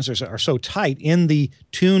tolerances are so tight in the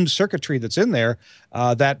tuned circuitry that's in there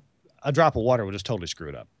that a drop of water would just totally screw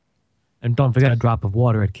it up. And don't forget, a drop of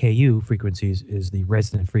water at KU frequencies is the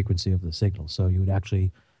resonant frequency of the signal. So you would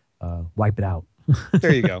actually wipe it out.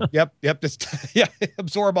 There you go. Yep. Just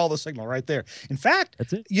absorb all the signal right there. In fact,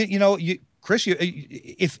 that's it. Chris,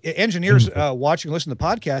 if engineers watching or listening to the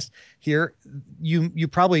podcast here, you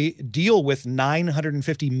probably deal with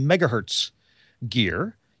 950 megahertz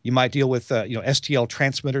gear. You might deal with STL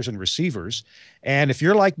transmitters and receivers. And if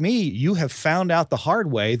you're like me, you have found out the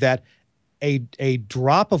hard way that a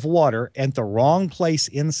drop of water at the wrong place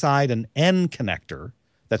inside an N connector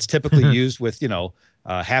that's typically used with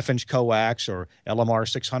half-inch coax or LMR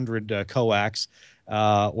 600 coax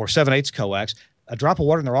or 7/8 coax. A drop of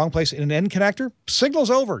water in the wrong place in an N connector, signal's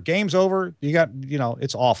over, game's over. You got,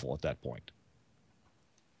 it's awful at that point.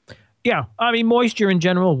 Yeah, I mean, moisture in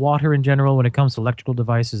general, water in general, when it comes to electrical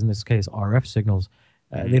devices, in this case RF signals,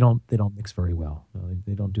 they don't mix very well.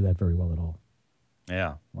 They don't do that very well at all.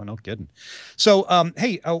 Yeah, well, no kidding. So,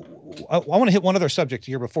 hey, I want to hit one other subject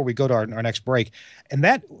here before we go to our next break. And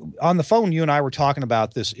that, on the phone, you and I were talking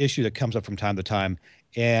about this issue that comes up from time to time,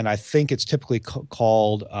 and I think it's typically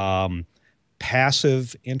called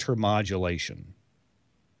passive intermodulation.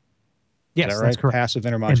 Yes, is that right? That's correct. Passive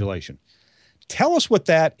intermodulation. Tell us what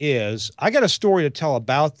that is. I got a story to tell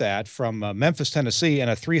about that from Memphis, Tennessee, and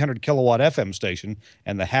a 300 kilowatt FM station,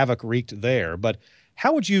 and the havoc wreaked there. But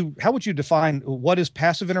how would you define what is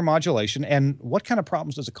passive intermodulation, and what kind of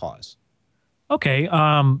problems does it cause? Okay,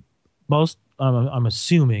 I'm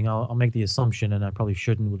assuming, I'll make the assumption, and I probably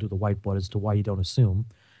shouldn't. We'll do the whiteboard as to why you don't assume.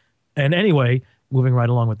 And anyway, moving right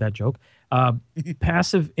along with that joke,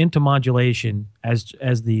 passive intermodulation,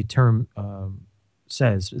 as the term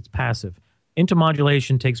says, it's passive.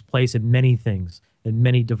 Intermodulation takes place in many things, in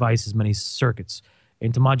many devices, many circuits.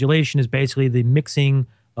 Intermodulation is basically the mixing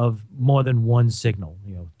of more than one signal,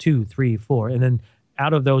 2, 3, 4, and then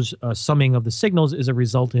out of those summing of the signals is a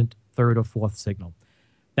resultant third or fourth signal.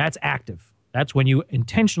 That's active. That's when you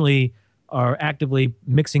intentionally are actively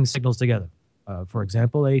mixing signals together. For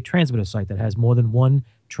example, a transmitter site that has more than one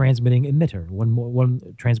transmitting emitter,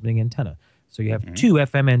 one transmitting antenna. So you have two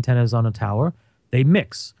FM antennas on a tower. They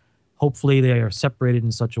mix. Hopefully they are separated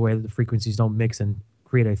in such a way that the frequencies don't mix and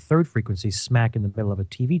create a third frequency smack in the middle of a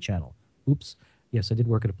TV channel. Oops. Yes, I did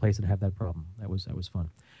work at a place that had that problem. That was fun.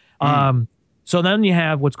 So then you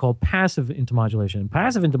have what's called passive intermodulation. And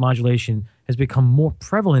passive intermodulation has become more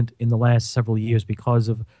prevalent in the last several years because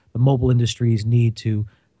of the mobile industry's need to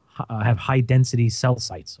have high-density cell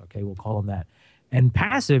sites. Okay, we'll call them that. And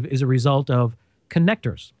passive is a result of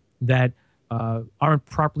connectors that aren't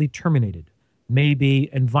properly terminated. Maybe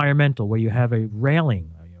environmental, where you have a railing,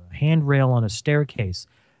 a handrail on a staircase,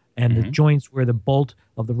 and the joints where the bolt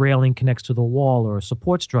of the railing connects to the wall or a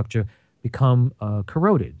support structure become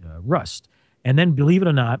corroded, rust. And then, believe it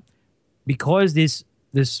or not, because this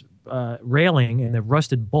railing and the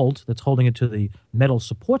rusted bolt that's holding it to the metal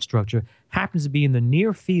support structure happens to be in the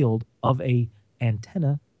near field of a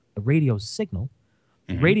antenna, a radio signal,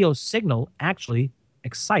 the radio signal actually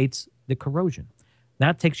excites the corrosion.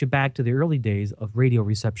 That takes you back to the early days of radio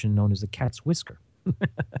reception known as the cat's whisker.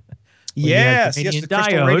 Yes, the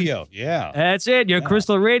crystal radio. Yeah. That's it. Your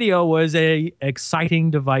crystal radio was a exciting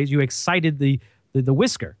device. You excited the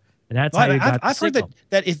whisker. And that's how you got I've heard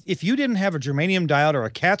that if you didn't have a germanium diode or a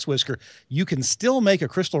cat's whisker, you can still make a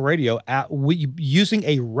crystal radio using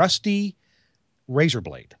a rusty razor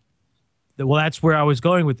blade. Well, that's where I was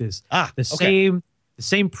going with this. The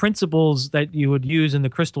same principles that you would use in the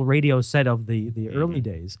crystal radio set of the early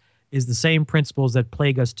days is the same principles that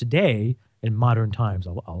plague us today in modern times.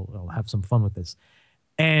 I'll have some fun with this.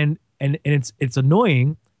 And it's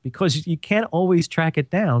annoying because you can't always track it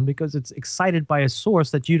down because it's excited by a source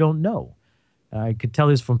that you don't know. I could tell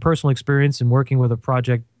this from personal experience in working with a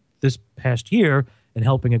project this past year and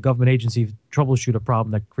helping a government agency troubleshoot a problem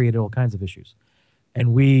that created all kinds of issues.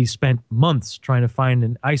 And we spent months trying to find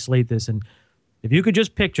and isolate this. And if you could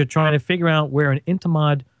just picture trying to figure out where an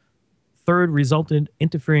intermod third resultant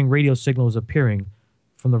interfering radio signal is appearing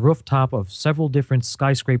from the rooftop of several different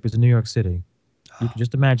skyscrapers in New York City, you can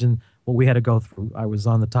just imagine what we had to go through. I was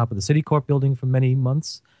on the top of the Citicorp building for many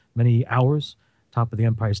months, many hours, top of the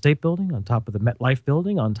Empire State Building, on top of the MetLife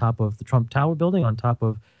building, on top of the Trump Tower building, on top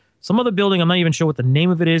of some other building. I'm not even sure what the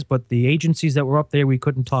name of it is, but the agencies that were up there, we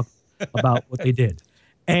couldn't talk about what they did.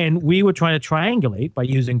 And we were trying to triangulate by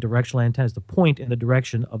using directional antennas to point in the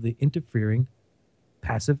direction of the interfering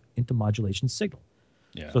passive intermodulation signal.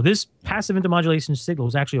 Yeah. So this passive intermodulation signal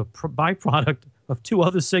was actually a byproduct of two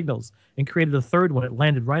other signals and created a third one. It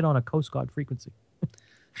landed right on a Coast Guard frequency.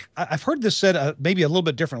 I've heard this said maybe a little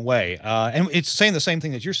bit different way, and it's saying the same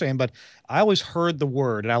thing that you're saying, but I always heard the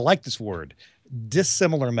word, and I like this word,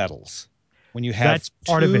 dissimilar metals. When you have that's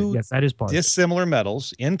part of it. Yes, that is part dissimilar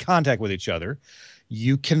metals in contact with each other,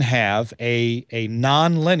 you can have a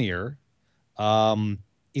nonlinear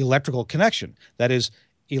electrical connection. That is,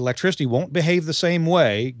 electricity won't behave the same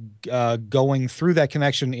way going through that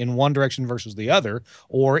connection in one direction versus the other,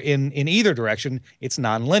 or in either direction. It's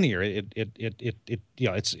nonlinear.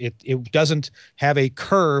 It doesn't have a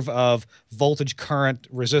curve of voltage, current,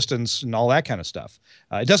 resistance, and all that kind of stuff.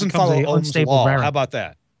 It doesn't follow Ohm's law. How about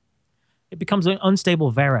that? It becomes an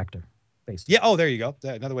unstable varactor, basically. Yeah. Oh, there you go.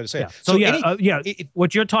 Another way to say it. So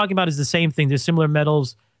what you're talking about is the same thing. Dissimilar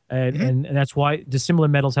metals, and that's why dissimilar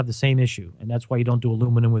metals have the same issue, and that's why you don't do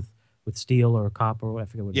aluminum with steel or copper. Or I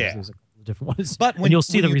forget what it is. There's a couple of different ones. But and you'll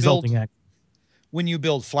see the resulting act. When you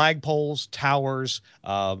build flagpoles, towers,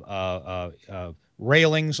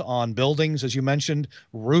 railings on buildings, as you mentioned,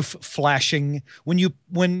 roof flashing, when you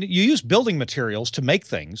use building materials to make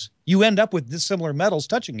things, you end up with dissimilar metals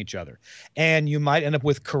touching each other, and you might end up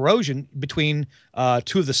with corrosion between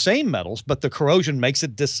two of the same metals, but the corrosion makes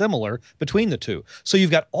it dissimilar between the two. So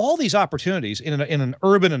you've got all these opportunities in an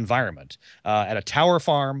urban environment, at a tower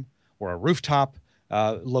farm or a rooftop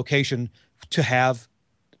location, to have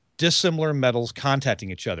dissimilar metals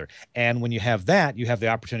contacting each other. And when you have that, you have the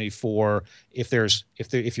opportunity for, if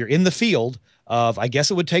you're in the field of, I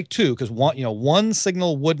guess it would take two, because one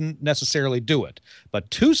signal wouldn't necessarily do it,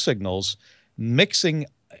 but two signals mixing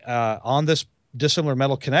on this dissimilar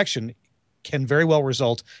metal connection can very well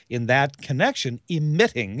result in that connection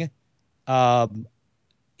emitting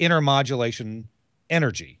intermodulation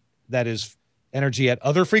energy. That is energy at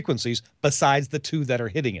other frequencies besides the two that are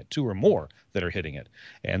hitting it, two or more that are hitting it.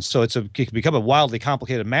 And so it can become a wildly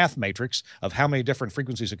complicated math matrix of how many different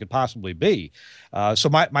frequencies it could possibly be. So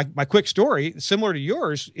my quick story, similar to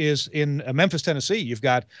yours, is in Memphis, Tennessee. You've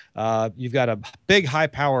got a big high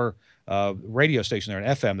power radio station there,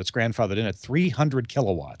 an FM, that's grandfathered in at 300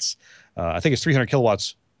 kilowatts. I think it's 300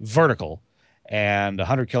 kilowatts vertical and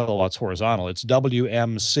 100 kilowatts horizontal. It's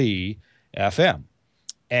WMC FM.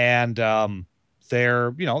 And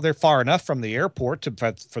they're far enough from the airport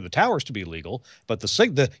for the towers to be legal, but the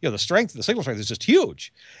signal strength is just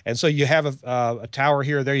huge. And so you have a tower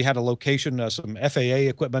here or there. You had a location, some FAA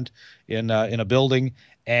equipment in a building,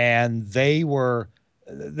 and they were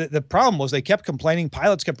the problem was they kept complaining.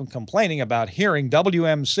 Pilots kept complaining about hearing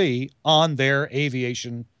WMC on their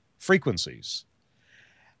aviation frequencies.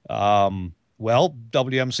 Well,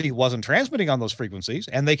 WMC wasn't transmitting on those frequencies,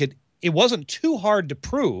 and it wasn't too hard to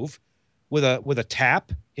prove with a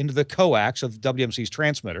tap into the coax of WMC's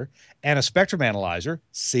transmitter and a spectrum analyzer.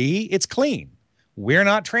 See, it's clean. We're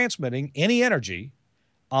not transmitting any energy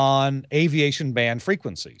on aviation band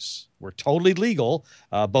frequencies. We're totally legal,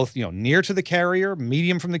 both near to the carrier,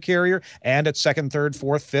 medium from the carrier, and at second, third,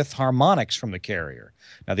 fourth, fifth harmonics from the carrier.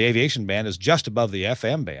 Now, the aviation band is just above the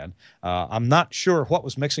FM band. I'm not sure what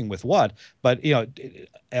was mixing with what, but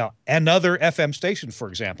another FM station, for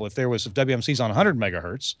example, if WMC's on 100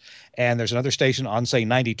 megahertz and there's another station on, say,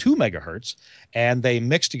 92 megahertz, and they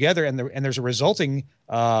mix together, and there's a resulting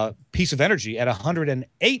piece of energy at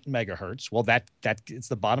 108 megahertz, well, it's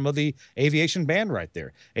the bottom of the aviation band right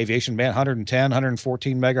there. Aviation band 110,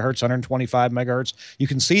 114 megahertz, 125 megahertz. You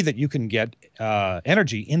can see that you can get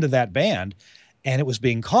energy into that band, and it was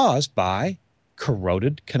being caused by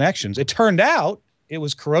corroded connections. It turned out it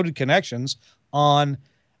was corroded connections on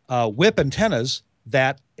whip antennas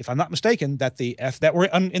that, if I'm not mistaken, that were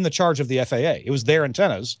in the charge of the FAA. It was their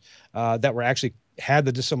antennas that were actually had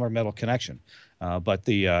the dissimilar metal connection. But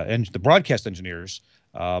the broadcast engineers,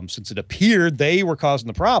 since it appeared they were causing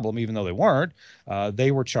the problem, even though they weren't, they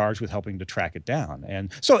were charged with helping to track it down.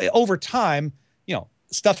 And so over time,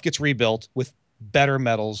 stuff gets rebuilt with better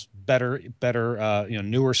metals, better,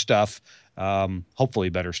 newer stuff, hopefully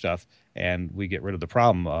better stuff, and we get rid of the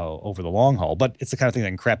problem over the long haul. But it's the kind of thing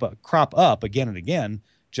that can crop up again and again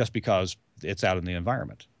just because it's out in the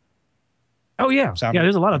environment. Oh yeah,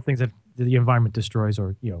 there's a lot of things that the environment destroys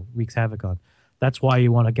or wreaks havoc on. That's why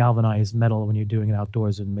you want to galvanize metal when you're doing it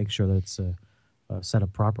outdoors and make sure that it's set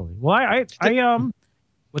up properly. Well,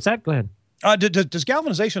 what's that? Go ahead. Does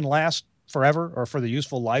galvanization last forever, or for the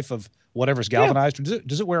useful life of whatever's galvanized, or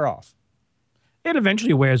does it wear off? It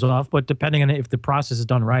eventually wears off, but depending on if the process is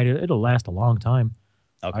done right, it'll last a long time.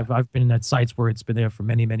 Okay. I've been at sites where it's been there for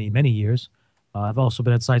many, many, many years. I've also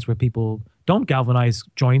been at sites where people don't galvanize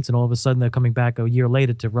joints, and all of a sudden they're coming back a year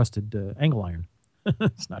later to rusted angle iron.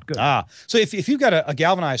 It's not good. So if you've got a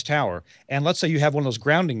galvanized tower, and let's say you have one of those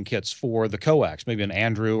grounding kits for the coax, maybe an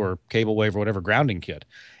Andrew or cable wave or whatever grounding kit,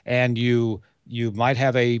 and you might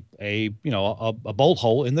have a bolt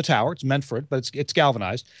hole in the tower. It's meant for it, but it's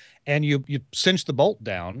galvanized, and you cinch the bolt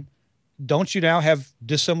down. Don't you now have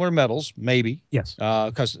dissimilar metals? Maybe. Yes.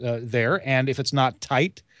 Because there, and if it's not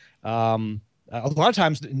tight, a lot of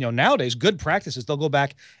times, nowadays, good practice is they'll go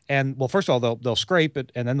back and, well, first of all, they'll scrape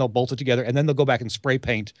it and then they'll bolt it together and then they'll go back and spray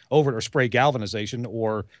paint over it, or spray galvanization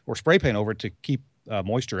or spray paint over it to keep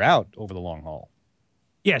moisture out over the long haul.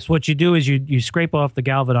 Yes, what you do is you scrape off the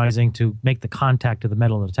galvanizing to make the contact to the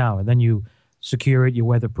metal of the tower. Then you secure it, you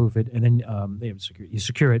weatherproof it, and then you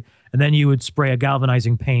secure it, and then you would spray a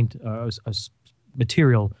galvanizing paint,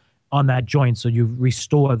 material on that joint, so you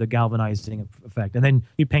restore the galvanizing effect, and then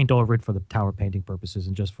you paint over it for the tower painting purposes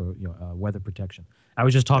and just for weather protection. I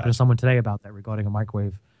was just talking to someone today about that regarding a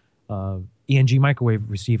microwave, ENG microwave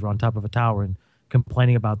receiver on top of a tower, and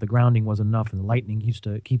complaining about the grounding wasn't enough, and the lightning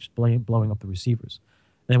keeps blowing up the receivers.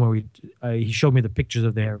 And then when he showed me the pictures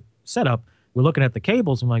of their setup, we're looking at the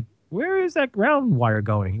cables. I'm like, where is that ground wire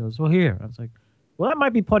going? He goes, well, here. I was like, well, that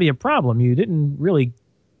might be part of your problem. You didn't really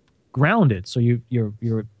ground it, so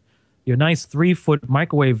your nice 3-foot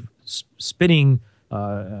microwave spinning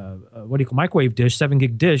microwave dish,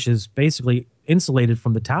 7-gig dish, is basically insulated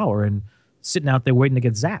from the tower and sitting out there waiting to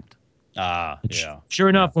get zapped. Yeah. Sure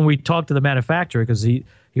enough, when we talked to the manufacturer, because he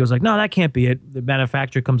was like, no, that can't be it. The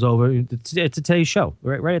manufacturer comes over. It's a today's show,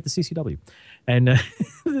 right at the CCW. And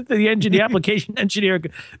the application engineer,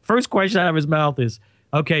 first question out of his mouth is,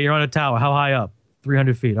 okay, you're on a tower. How high up?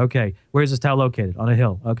 300 feet. Okay. Where's this tower located? On a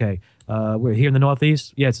hill. Okay. We're here in the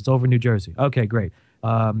Northeast? Yes, it's over in New Jersey. Okay, great.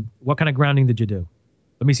 What kind of grounding did you do?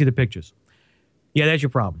 Let me see the pictures. Yeah, that's your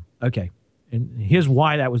problem. Okay. And here's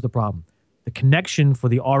why that was the problem. The connection for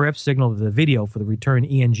the RF signal of the video for the return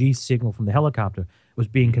ENG signal from the helicopter was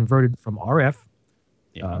being converted from RF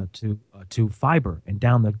to fiber and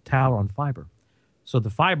down the tower on fiber. So the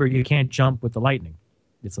fiber, you can't jump with the lightning.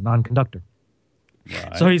 It's a non-conductor.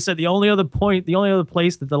 Right. So he said the only other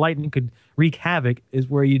place that the lightning could wreak havoc is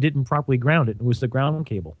where you didn't properly ground it. It was the ground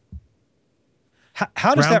cable.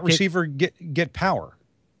 How does that receiver get power?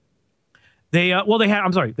 They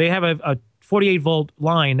have a 48 volt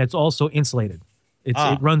line that's also insulated. It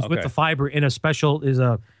runs with the fiber in a special is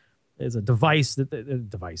a device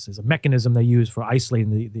is a mechanism they use for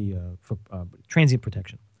isolating for transient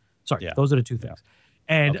protection. Sorry, those are the two things.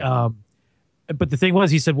 And but the thing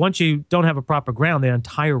was, he said, once you don't have a proper ground, the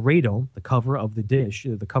entire radome, the cover of the dish,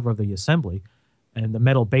 the cover of the assembly, and the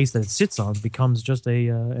metal base that it sits on becomes just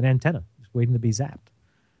an antenna, just waiting to be zapped.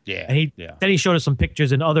 Yeah. And then he showed us some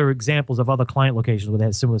pictures and other examples of other client locations where they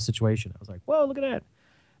had a similar situation. I was like, whoa, look at that.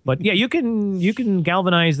 But yeah, you can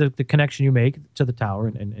galvanize the connection you make to the tower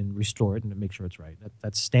and restore it and make sure it's right.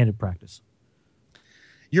 That's standard practice.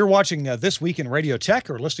 You're watching This Week in Radio Tech,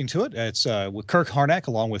 or listening to it. It's with Kirk Harnack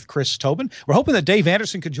along with Chris Tobin. We're hoping that Dave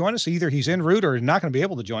Anderson could join us. Either he's en route or not going to be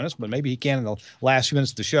able to join us, but maybe he can in the last few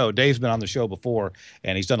minutes of the show. Dave's been on the show before,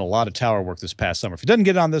 and he's done a lot of tower work this past summer. If he doesn't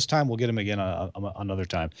get on this time, we'll get him again another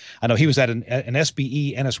time. I know he was at an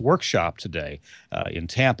SBE NS workshop today in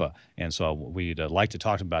Tampa, and so we'd like to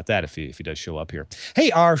talk to him about that if he does show up here.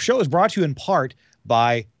 Hey, our show is brought to you in part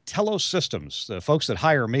by Telos Systems, the folks that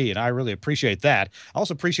hire me, and I really appreciate that. I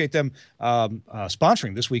also appreciate them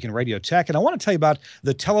sponsoring This Week in Radio Tech, and I want to tell you about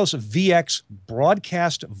the Telos VX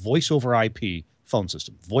Broadcast Voice over IP phone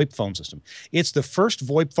system, VoIP phone system. It's the first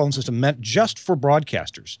VoIP phone system meant just for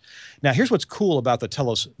broadcasters. Now, here's what's cool about the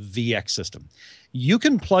Telos VX system. You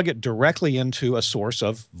can plug it directly into a source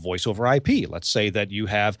of voice over IP. Let's say that you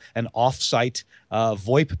have an off-site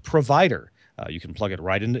VoIP provider. You can plug it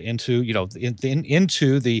right into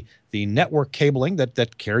the network cabling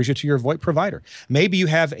that carries you to your VoIP provider. Maybe you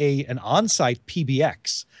have an on-site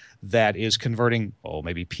PBX that is converting,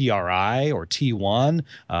 maybe PRI or T1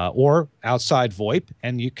 or outside VoIP,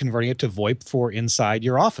 and you're converting it to VoIP for inside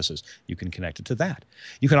your offices. You can connect it to that.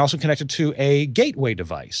 You can also connect it to a gateway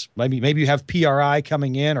device. Maybe you have PRI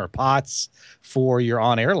coming in or POTS for your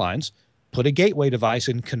on-air lines. Put a gateway device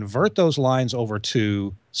and convert those lines over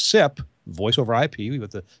to SIP, voice over IP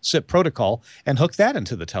with the SIP protocol, and hook that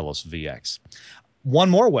into the Telos VX. One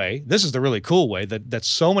more way, this is the really cool way that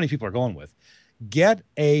so many people are going with. Get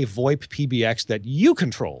a VoIP PBX that you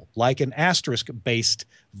control, like an asterisk-based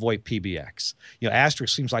VoIP PBX.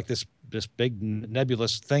 Asterisk seems like this big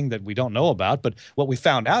nebulous thing that we don't know about, but what we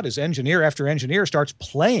found out is engineer after engineer starts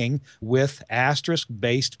playing with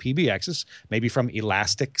asterisk-based PBXs, maybe from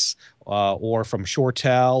Elastics or from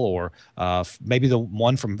ShoreTel, or maybe the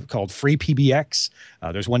one called Free PBX.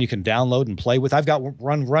 There's one you can download and play with. I've got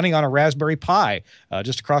running on a Raspberry Pi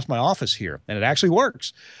just across my office here, and it actually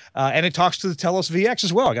works. And it talks to the Telos VX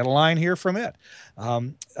as well. I got a line here from it.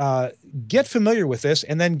 Get familiar with this,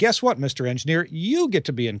 and then guess what, Mr. Engineer? You get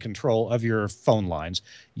to be in control of your phone lines.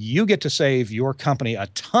 You get to save your company a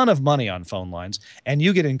ton of money on phone lines, and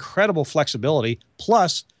you get incredible flexibility.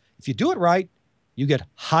 Plus, if you do it right, you get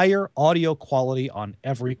higher audio quality on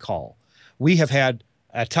every call. We have had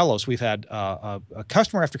at Telos, we've had a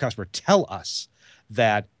customer after customer tell us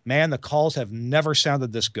that, man, the calls have never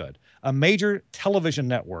sounded this good. A major television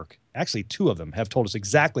network, actually two of them, have told us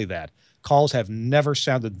exactly that. Calls have never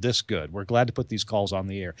sounded this good. We're glad to put these calls on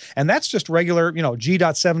the air. And that's just regular,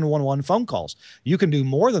 G.711 phone calls. You can do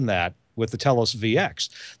more than that with the Telos VX.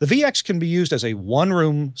 The VX can be used as a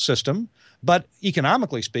one-room system, but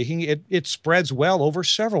economically speaking, it spreads well over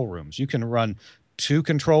several rooms. You can run 2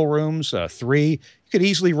 control rooms, 3. You could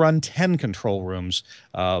easily run 10 control rooms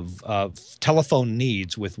of telephone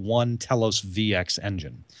needs with one Telos VX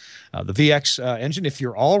engine. The VX engine, if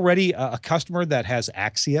you're already a customer that has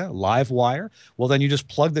Axia, Livewire, well, then you just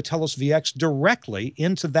plug the Telos VX directly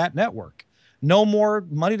into that network. No more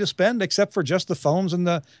money to spend except for just the phones and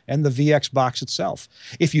the VX box itself.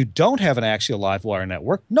 If you don't have an Axia Livewire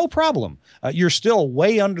network, no problem. You're still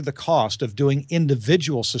way under the cost of doing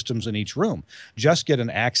individual systems in each room. Just get an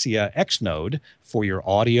Axia X node for your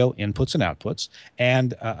audio inputs and outputs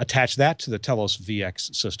and attach that to the Telos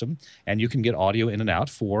VX system, and you can get audio in and out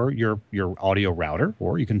for your audio router,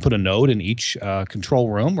 or you can put a node in each control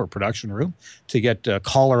room or production room to get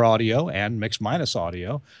caller audio and mix-minus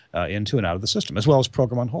audio into and out of the system, as well as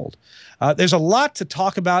program on hold. There's a lot to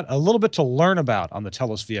talk about, a little bit to learn about on the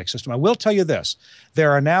Telos VX system. I will tell you this.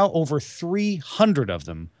 There are now over 300 of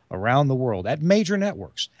them around the world at major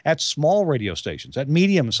networks, at small radio stations, at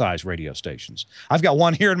medium-sized radio stations. I've got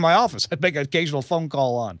one here in my office I make an occasional phone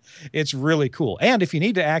call on. It's really cool. And if you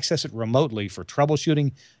need to access it remotely for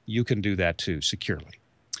troubleshooting, you can do that too, securely.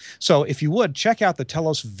 So if you would, check out the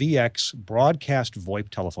Telos VX broadcast VoIP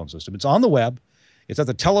telephone system. It's on the web. It's at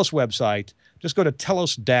the Telos website. Just go to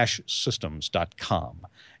telos-systems.com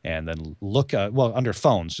and then look, under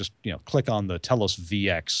phones, just click on the Telos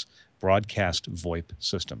VX broadcast VoIP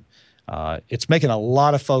system. It's making a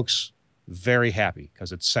lot of folks very happy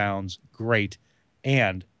because it sounds great.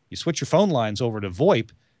 And you switch your phone lines over to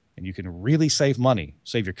VoIP, and you can really save money,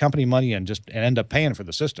 save your company money, and end up paying for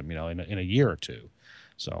the system, in a year or two.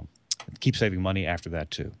 So keep saving money after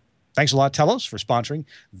that too. Thanks a lot, Telos, for sponsoring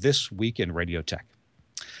This Week in Radio Tech.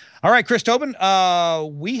 All right, Chris Tobin,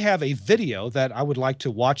 we have a video that I would like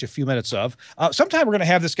to watch a few minutes of. Sometime we're going to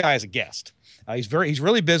have this guy as a guest. He's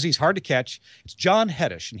really busy. He's hard to catch. It's John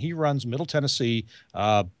Hettish, and he runs Middle Tennessee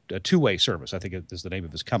a two-way service, I think is the name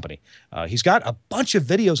of his company. He's got a bunch of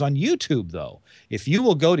videos on YouTube, though. If you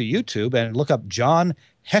will go to YouTube and look up John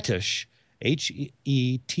Hettish,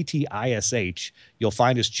 Hetttish, you'll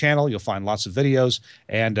find his channel. You'll find lots of videos,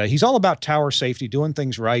 and he's all about tower safety, doing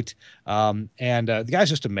things right. The guy's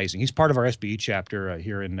just amazing. He's part of our SBE chapter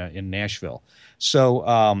here in Nashville.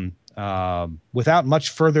 So without much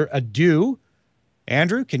further ado,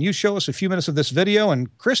 Andrew, can you show us a few minutes of this video?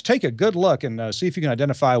 And Chris, take a good look and see if you can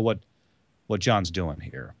identify what John's doing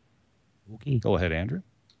here. Okay. Go ahead, Andrew.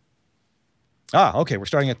 Okay. We're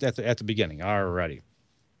starting at the beginning. All righty.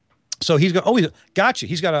 So he's got you.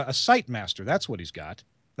 He's got a site master. That's what he's got.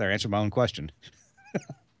 There, answer my own question.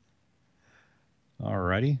 All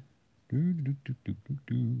righty. All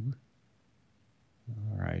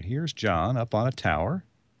right, here's John up on a tower.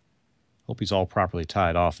 Hope he's all properly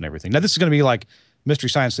tied off and everything. Now, this is going to be like Mystery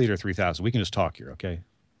Science Theater 3000. We can just talk here, okay,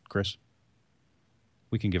 Chris?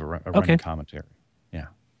 We can give a running commentary. Yeah.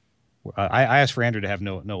 I asked for Andrew to have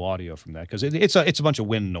no audio from that because it's a bunch of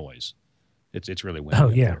wind noise. It's really windy. Oh,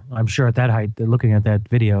 yeah. There. I'm sure at that height, looking at that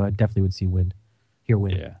video, I definitely would hear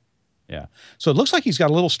wind. Yeah. Yeah. So it looks like he's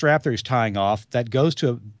got a little strap there he's tying off that goes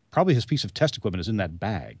to probably his piece of test equipment is in that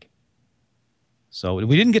bag. So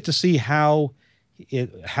we didn't get to see how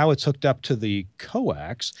it's hooked up to the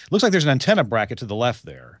coax. Looks like there's an antenna bracket to the left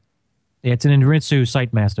there. Yeah, it's an Inritsu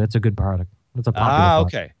SiteMaster. It's a good product. It's a popular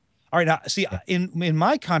product. Okay. All right. Now, see, in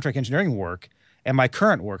my contract engineering work and my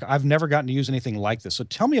current work, I've never gotten to use anything like this. So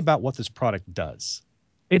tell me about what this product does.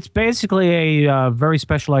 It's basically a very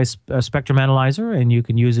specialized spectrum analyzer, and you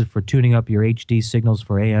can use it for tuning up your HD signals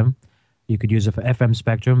for AM. You could use it for FM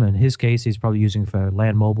spectrum. In his case, he's probably using it for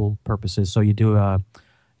land mobile purposes. So you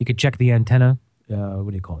could check the antenna. What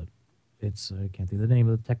do you call it? I can't think of the name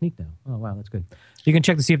of the technique now. Oh, wow, that's good. You can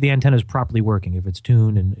check to see if the antenna is properly working, if it's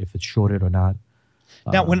tuned and if it's shorted or not.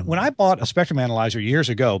 Now, when I bought a spectrum analyzer years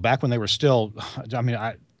ago, back when they were still,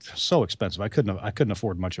 so expensive, I couldn't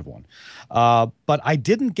afford much of one. But I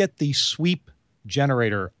didn't get the sweep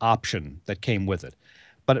generator option that came with it.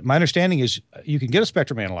 But my understanding is you can get a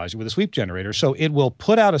spectrum analyzer with a sweep generator, so it will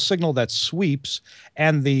put out a signal that sweeps,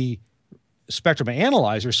 and the spectrum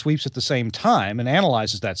analyzer sweeps at the same time and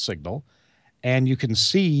analyzes that signal, and you can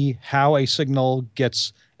see how a signal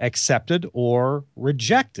gets accepted or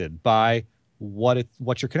rejected by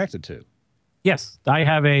what you're connected to. Yes, I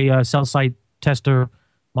have a cell site tester.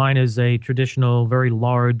 Mine is a traditional, very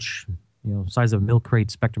large, size of a milk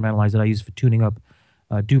crate spectrum analyzer that I use for tuning up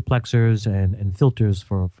duplexers and filters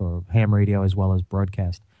for ham radio as well as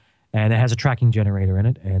broadcast. And it has a tracking generator in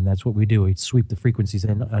it, and that's what we do. We sweep the frequencies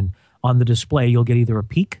in, and on the display, you'll get either a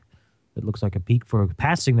peak that looks like a peak for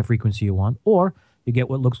passing the frequency you want, or you get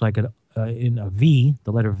what looks like in a V,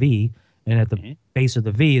 the letter V, and at the base of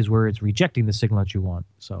the V is where it's rejecting the signal that you want.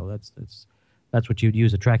 So that's what you'd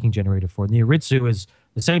use a tracking generator for. And the Iritsu is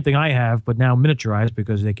the same thing I have, but now miniaturized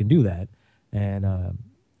because they can do that. And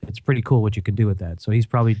it's pretty cool what you can do with that. So he's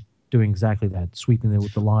probably doing exactly that, sweeping it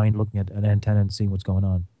with the line, looking at an antenna and seeing what's going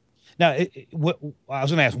on. Now, what I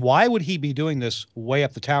was going to ask, why would he be doing this way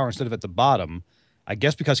up the tower instead of at the bottom? I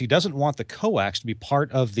guess because he doesn't want the coax to be part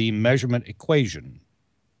of the measurement equation.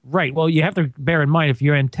 Right. Well, you have to bear in mind if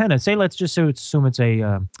your antenna, say, let's just assume it's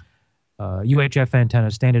a UHF antenna,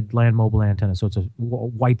 standard land mobile antenna. So it's a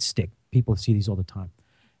white stick. People see these all the time.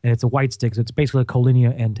 And it's a white stick. So it's basically a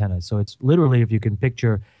collinear antenna. So it's literally, if you can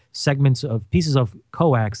picture segments of pieces of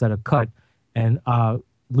coax that are cut and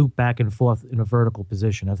loop back and forth in a vertical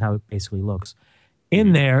position. That's how it basically looks.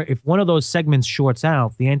 In there, if one of those segments shorts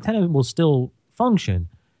out, the antenna will still function,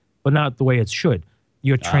 but not the way it should.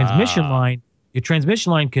 Your transmission line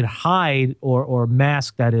could hide or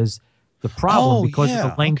mask that is the problem because of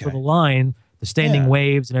the length of the line, the standing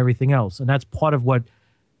waves, and everything else. And that's part of what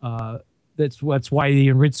that's why the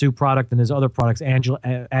Iritsu product and there's other products,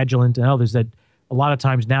 Agilent and others, that a lot of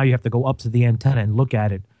times now you have to go up to the antenna and look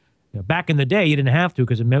at it. Back in the day, you didn't have to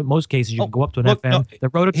because in most cases you could go up to an FM. No, the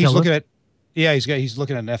rototiller. He's looking at, he's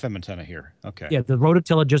looking at an FM antenna here. Okay. Yeah, the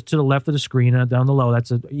rototiller just to the left of the screen down the low.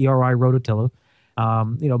 That's an ERI rototiller.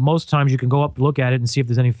 Most times you can go up, look at it, and see if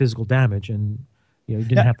there's any physical damage, and you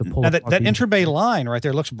didn't have to pull. Now that interbay line right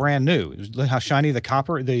there looks brand new. Look how shiny the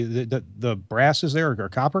copper, the brass is there, or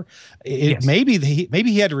copper. Yes. Maybe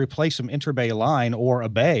he had to replace some interbay line or a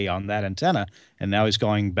bay on that antenna, and now he's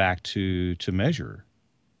going back to measure.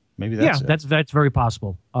 Maybe that's that's very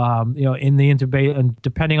possible. In the interbay, and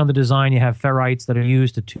depending on the design, you have ferrites that are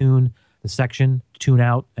used to tune the section, tune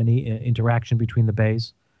out any interaction between the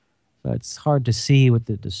bays. So it's hard to see with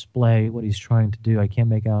the display what he's trying to do. I can't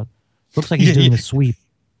make out. Looks like he's doing a sweep.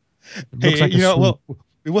 Looks like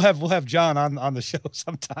we'll have John on the show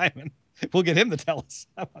sometime, and we'll get him to tell us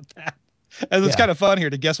about that. And it's kind of fun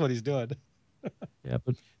here to guess what he's doing. Yeah,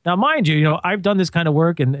 but now mind you, I've done this kind of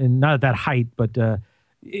work and not at that height, but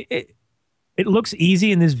it looks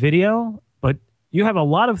easy in this video, but you have a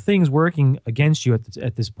lot of things working against you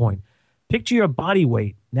at this point. Picture your body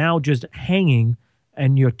weight now just hanging,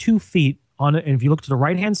 and you're 2 feet on it. And if you look to the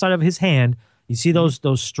right hand side of his hand, you see those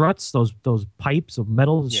struts, those pipes of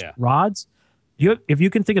metal rods. If you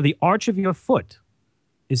can think of the arch of your foot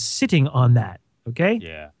is sitting on that, okay?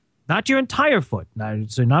 Yeah. Not your entire foot.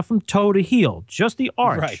 So not from toe to heel, just the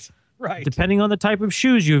arch. Right. Depending on the type of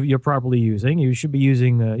shoes you're properly using, you should be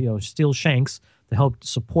using steel shanks to help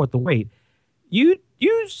support the weight. You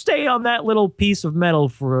stay on that little piece of metal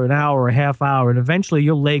for an hour or a half hour, and eventually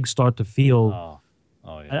your legs start to feel.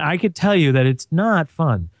 Oh yeah. I could tell you that it's not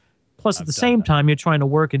fun. Plus, at the same time, you're trying to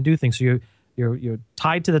work and do things. So you're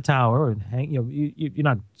tied to the tower and you're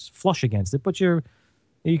not flush against it, but you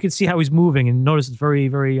can see how he's moving and notice it's very,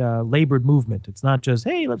 very labored movement. It's not just,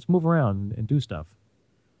 hey, let's move around and do stuff.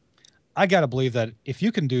 I got to believe that if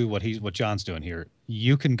you can do what John's doing here,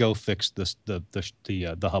 you can go fix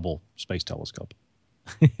the Hubble Space Telescope.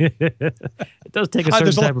 It does take a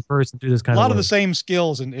certain type of person to do this kind of work. A lot of the same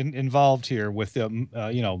skills involved here with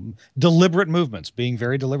deliberate movements, being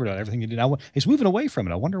very deliberate on everything you do. Now he's moving away from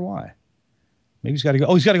it. I wonder why. Maybe he's got to go.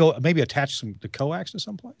 Oh, he's got to go. Maybe attach the coax to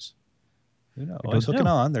someplace. Who knows? He's hooking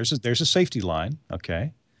on. There's a safety line.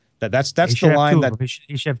 Okay, that's the line that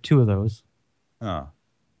he should have 2 of those. Oh.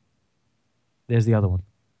 There's the other one.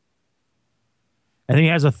 And then he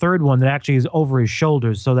has a third one that actually is over his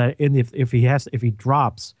shoulders, so that if he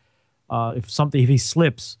drops, if he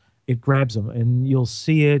slips, it grabs him, and you'll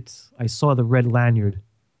see it. I saw the red lanyard.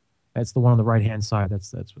 That's the one on the right hand side.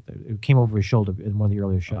 That's what it came over his shoulder in one of the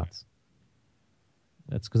earlier shots.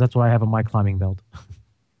 Okay. That's what I have on my climbing belt.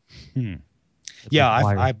 Yeah,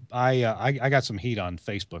 I got some heat on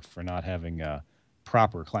Facebook for not having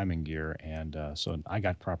proper climbing gear, and so I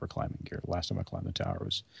got proper climbing gear. The last time I climbed the tower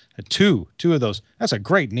was two of those. That's a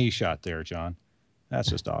great knee shot there, John. That's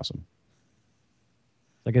just awesome.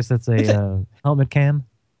 I guess that's a helmet cam.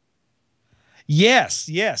 Yes.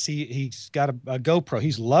 He's got a GoPro.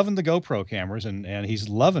 He's loving the GoPro cameras, and he's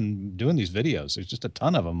loving doing these videos. There's just a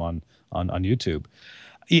ton of them on YouTube.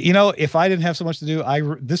 You know, if I didn't have so much to do,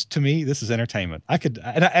 this to me, this is entertainment. I could,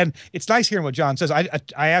 and it's nice hearing what John says. I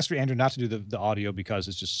asked Andrew not to do the audio because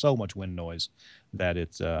it's just so much wind noise that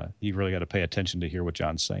it's you really got to pay attention to hear what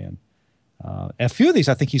John's saying. And a few of these,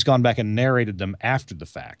 I think he's gone back and narrated them after the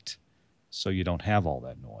fact, so you don't have all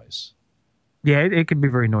that noise. Yeah, it can be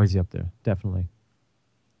very noisy up there, definitely.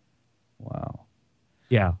 Wow.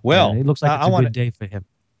 Yeah. Well, it looks like it's a good day for him.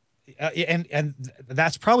 And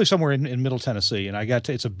that's probably somewhere in Middle Tennessee, and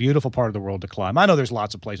it's a beautiful part of the world to climb. I know there's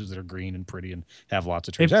lots of places that are green and pretty and have lots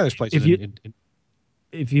of trees. There's places.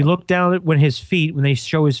 If you look down at when they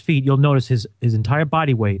show his feet, you'll notice his entire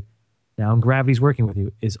body weight. Now, gravity's working with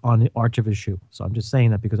you is on the arch of his shoe. So I'm just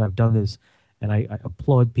saying that because I've done this, and I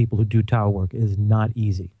applaud people who do tower work. It is not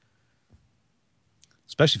easy,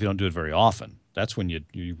 especially if you don't do it very often. That's when you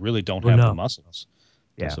really don't have the muscles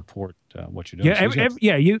to support what you're doing.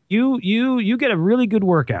 Yeah, you get a really good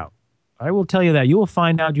workout. I will tell you that. You will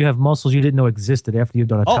find out you have muscles you didn't know existed after you've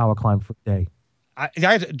done a tower climb for a day.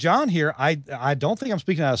 John here, I don't think I'm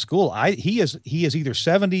speaking out of school. He is either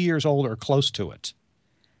 70 years old or close to it.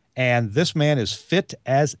 And this man is fit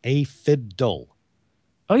as a fiddle.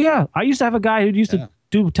 Oh, yeah. I used to have a guy who used to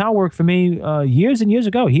do tower work for me years and years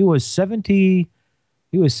ago. He was 70.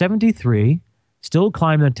 He was 73, still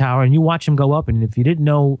climbing the tower. And you watch him go up. And if you didn't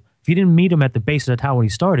meet him at the base of the tower when he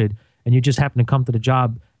started, and you just happened to come to the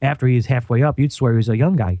job after he was halfway up, you'd swear he was a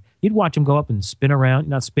young guy. You'd watch him go up and spin around,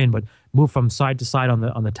 not spin, but move from side to side on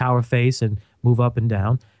the tower face and move up and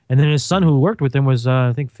down. And then his son, who worked with him, was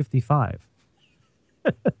I think 55.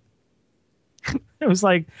 It was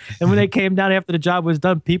like, and when they came down after the job was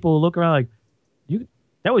done, people would look around like,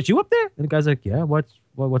 that was you up there? And the guy's like, yeah, what's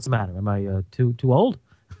the matter? Am I too old?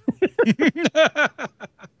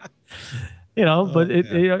 But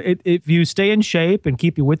if you stay in shape and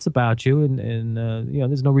keep your wits about you, and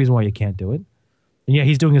there's no reason why you can't do it. And yeah,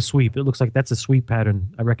 he's doing a sweep. It looks like that's a sweep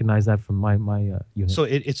pattern. I recognize that from my unit. So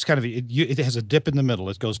it's kind of it has a dip in the middle.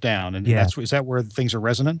 It goes down, and is that where things are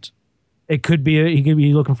resonant? It could be he could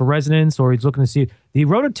be looking for resonance, or he's looking to see the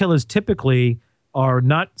rototillers typically are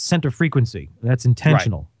not center frequency. That's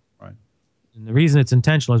intentional. Right. And the reason it's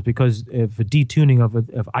intentional is because of a detuning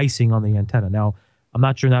of icing on the antenna. Now, I'm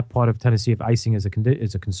not sure in that part of Tennessee if icing is a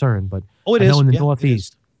concern, but I know in the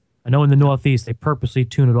Northeast. I know in the Northeast they purposely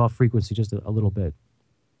tune it off frequency just a little bit.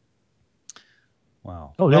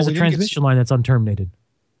 Wow. Oh, there's a transmission line that's unterminated.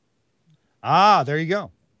 Ah, there you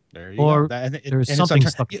go. There you go. There's something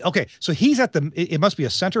stuck. Okay, so he's at it must be a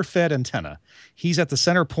center-fed antenna. He's at the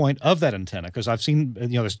center point of that antenna because I've seen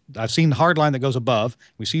I've seen hard line that goes above.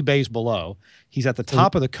 We see bays below. He's at the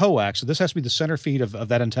top of the coax, so this has to be the center feed of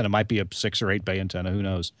that antenna. Might be a 6 or 8 bay antenna. Who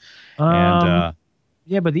knows? Yeah,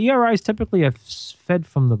 but the ERIs typically have fed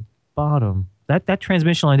from the bottom. That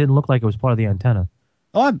transmission line didn't look like it was part of the antenna.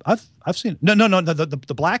 Oh, I've seen it. No.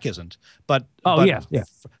 The black isn't. But yeah.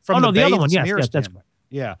 From the other one. Yes, that's right.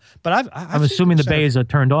 Yeah, but I'm assuming the bays are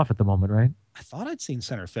turned off at the moment, right? I thought I'd seen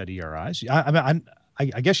center-fed ERIs. I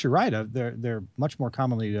guess you're right. They're much more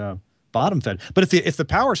commonly bottom-fed. But if the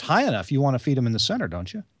power's high enough, you want to feed them in the center,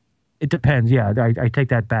 don't you? It depends. Yeah, I take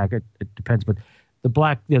that back. It depends, but the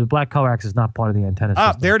black coax is not part of the antenna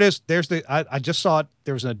system. There it is. There's I just saw it.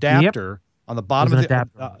 There was an adapter on the bottom of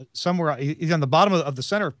the somewhere. He's on the bottom of the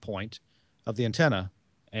center point of the antenna,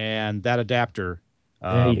 and that adapter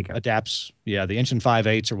adapts, the 1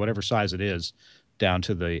 5/8 or whatever size it is, down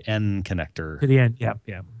to the N connector. To the end, yeah.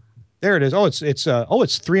 There it is. Oh, it's 3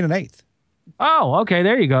 1/8. Oh, okay,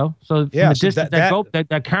 there you go. So from the distance,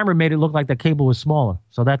 that camera made it look like the cable was smaller.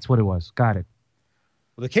 So that's what it was. Got it.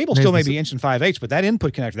 Well, the cable still may be 1 5/8, but that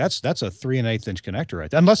input connector, that's a 3 1/8 inch connector,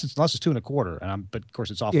 right? Unless it's 2 1/4, but of course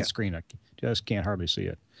it's off the screen. I just can't hardly see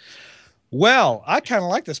it. Well, I kind of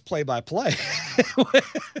like this play-by-play.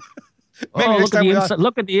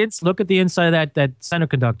 Look at the inside of that center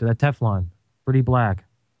conductor, that Teflon, pretty black.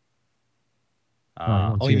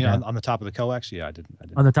 You mean on the top of the coax? Yeah, I didn't.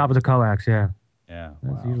 On the top of the coax, yeah. Yeah.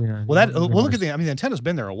 Wow. Look at the antenna's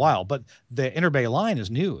been there a while, but the interbay line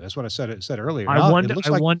is new. That's what I said earlier. I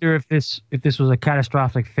wonder if this was a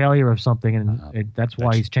catastrophic failure of something, and that's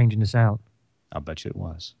why he's changing this out. I'll bet you it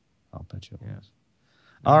was.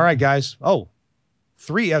 All right, guys. Oh,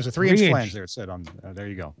 it was a 3 inch flange there. It said on there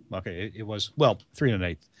you go. Okay, it was 3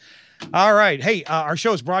 1/8. All right. Hey, our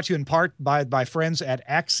show is brought to you in part by friends at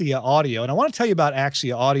Axia Audio, and I want to tell you about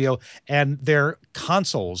Axia Audio and their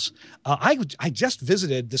consoles. I just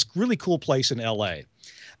visited this really cool place in L.A.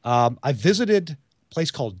 I visited a place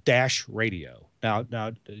called Dash Radio. Now,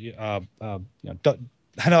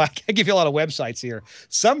 I know I can't give you a lot of websites here.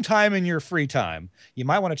 Sometime in your free time, you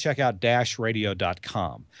might want to check out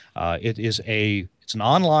dashradio.com. It's It's an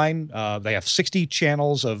online. They have 60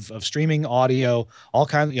 channels of streaming audio, all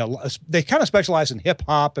kinds. They kind of specialize in hip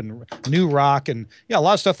hop and new rock and a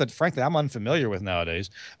lot of stuff that frankly I'm unfamiliar with nowadays.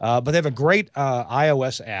 But they have a great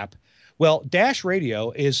iOS app. Well, Dash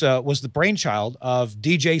Radio was the brainchild of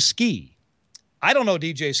DJ Ski. I don't know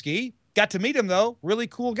DJ Ski. Got to meet him though. Really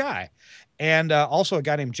cool guy. And also a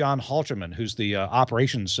guy named John Halterman, who's the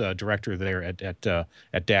operations director there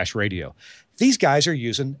at Dash Radio. These guys are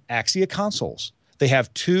using Axia consoles. They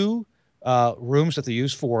have two rooms that they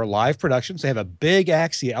use for live productions. They have a big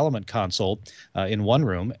Axia Element console in one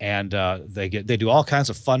room, and they do all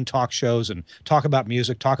kinds of fun talk shows and talk about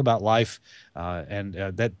music, talk about life, and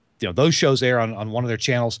those shows air on one of their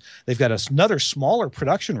channels. They've got another smaller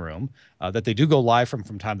production room that they do go live from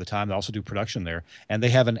time to time. They also do production there, and they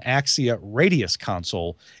have an Axia Radius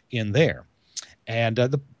console in there. And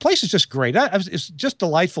the place is just great. It's just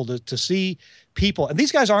delightful to see people. And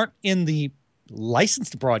these guys aren't in the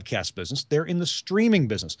licensed broadcast business. They're in the streaming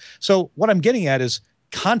business. So what I'm getting at is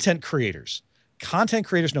content creators. Content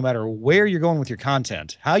creators, no matter where you're going with your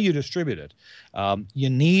content, how you distribute it, you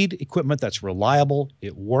need equipment that's reliable.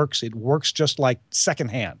 It works. It works just like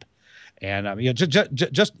secondhand. And you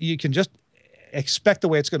can just expect the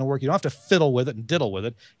way it's going to work. You don't have to fiddle with it and diddle with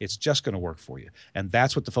it. It's just going to work for you. And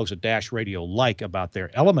that's what the folks at Dash Radio like about their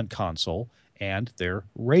Element console and their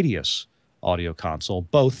Radius audio console,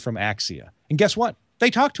 both from Axia. And guess what? They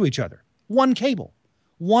talk to each other. One cable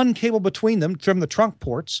between them from the trunk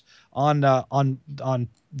ports on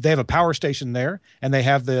they have a power station there, and they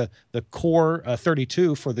have the Core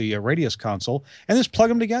 32 for the Radius console, and just plug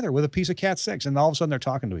them together with a piece of Cat 6, and all of a sudden they're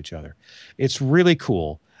talking to each other. It's really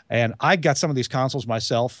cool. And I got some of these consoles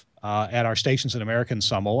myself at our stations in American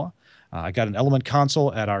Samoa. I got an Element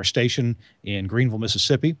console at our station in Greenville,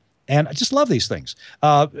 Mississippi. And I just love these things.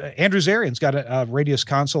 Andrew Zarian's got a Radius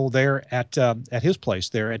console there at his place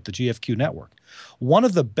there at the GFQ network. One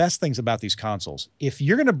of the best things about these consoles, if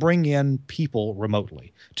you're going to bring in people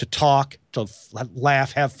remotely to talk, to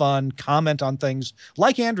laugh, have fun, comment on things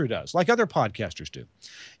like Andrew does, like other podcasters do,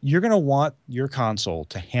 you're going to want your console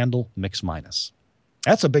to handle mix minus.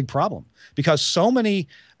 That's a big problem because so many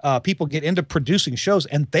people get into producing shows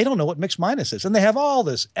and they don't know what mix minus is, and they have all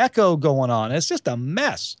this echo going on. It's just a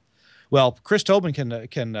mess. Well, Chris Tobin can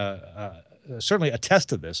certainly attest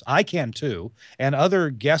to this. I can too, and other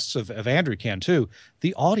guests of Andrew can too.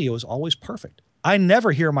 The audio is always perfect. I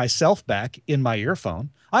never hear myself back in my earphone.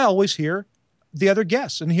 I always hear the other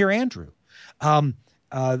guests and hear Andrew.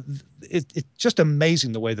 It's just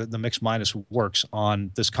amazing the way that the mix minus works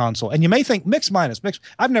on this console. And you may think mix.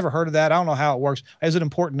 I've never heard of that. I don't know how it works. Is it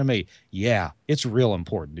important to me? Yeah, it's real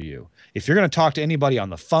important to you. If you're going to talk to anybody on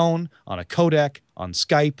the phone, on a codec, on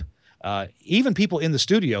Skype, even people in the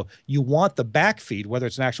studio, you want the back feed, whether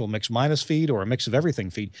it's an actual mix minus feed or a mix of everything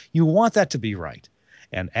feed, you want that to be right.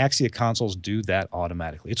 And Axia consoles do that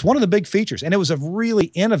automatically. It's one of the big features, and it was a really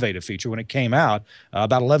innovative feature when it came out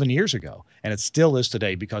about 11 years ago, and it still is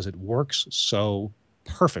today because it works so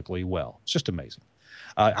perfectly well. It's just amazing.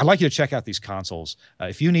 I'd like you to check out these consoles.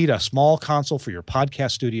 If you need a small console for your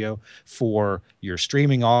podcast studio, for your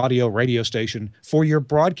streaming audio radio station, for your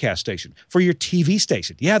broadcast station, for your TV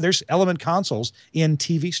station. Yeah, there's Element consoles in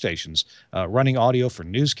TV stations running audio for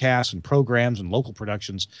newscasts and programs and local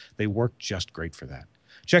productions. They work just great for that.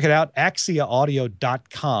 Check it out,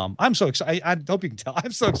 axiaaudio.com. I'm so excited. I hope you can tell.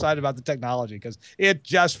 I'm so excited about the technology because it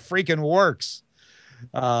just freaking works.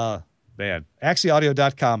 Man,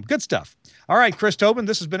 axiaaudio.com. Good stuff. All right, Chris Tobin,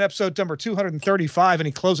 this has been episode number 235.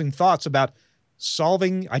 Any closing thoughts about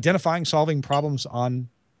identifying, solving problems on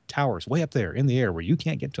towers way up there in the air where you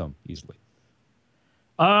can't get to them easily?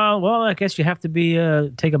 Well, I guess you have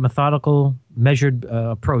to take a methodical, measured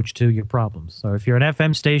approach to your problems. So if you're an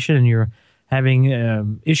FM station and you're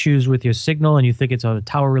having issues with your signal and you think it's a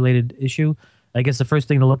tower-related issue, I guess the first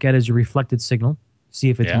thing to look at is your reflected signal. See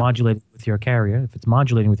if it's modulating with your carrier. If it's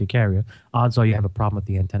modulating with your carrier, odds are you have a problem with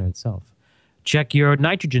the antenna itself. Check your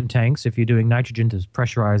nitrogen tanks if you're doing nitrogen to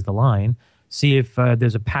pressurize the line. See if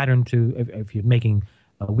there's a pattern if you're making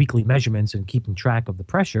weekly measurements and keeping track of the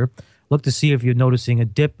pressure. Look to see if you're noticing a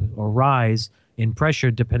dip or rise in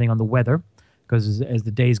pressure depending on the weather, because as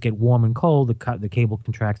the days get warm and cold, the cable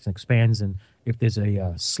contracts and expands, and if there's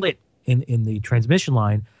a slit in the transmission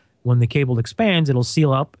line, when the cable expands, it'll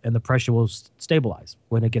seal up and the pressure will stabilize.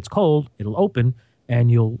 When it gets cold, it'll open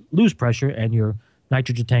and you'll lose pressure and your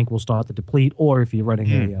nitrogen tank will start to deplete. Or if you're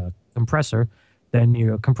running a compressor, then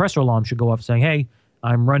your compressor alarm should go off saying, hey,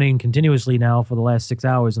 I'm running continuously now for the last 6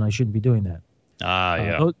 hours and I shouldn't be doing that.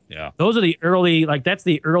 Those are the early, that's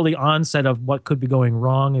the early onset of what could be going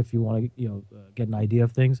wrong if you want to get an idea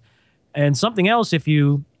of things. And something else, if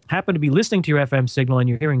you happen to be listening to your FM signal and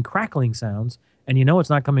you're hearing crackling sounds, and you know it's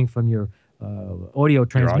not coming from your audio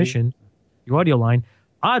transmission, your audio line,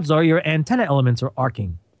 odds are your antenna elements are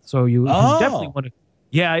arcing. So you definitely want to.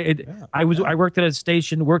 Yeah, I worked at a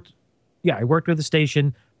station. I worked with a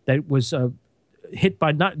station that was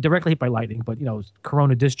not directly hit by lightning, but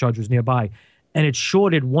corona discharge was nearby, and it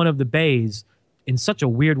shorted one of the bays in such a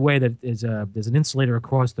weird way that there's an insulator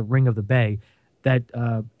across the ring of the bay that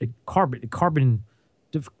carbon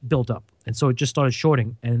built up, and so it just started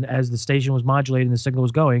shorting. And as the station was modulating, the signal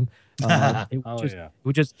was going. And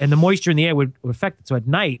the moisture in the air would affect it. So at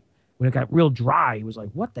night, when it got real dry, it was like,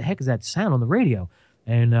 what the heck is that sound on the radio?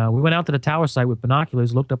 And we went out to the tower site with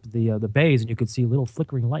binoculars, looked up at the bays, and you could see a little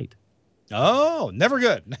flickering light. Oh, never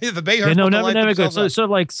good. The bay never good. So sort of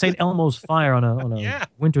like St. Elmo's fire on a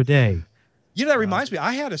winter day. That reminds me.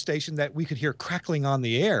 I had a station that we could hear crackling on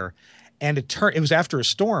the air, and it was after a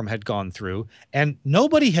storm had gone through, and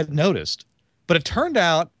nobody had noticed. But it turned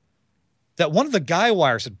out that one of the guy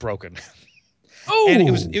wires had broken. Oh, and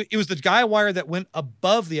it was the guy wire that went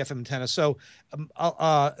above the FM antenna. So,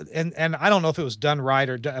 and I don't know if it was done right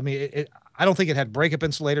or I don't think it had breakup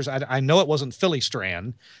insulators. I know it wasn't Philly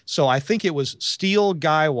strand, so I think it was steel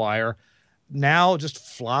guy wire. Now just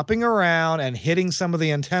flopping around and hitting some of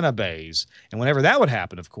the antenna bays. And whenever that would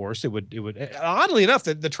happen, of course, it would oddly enough,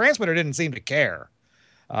 the transmitter didn't seem to care.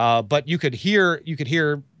 But you could hear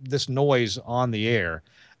this noise on the air.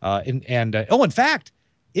 In fact,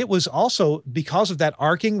 it was also because of that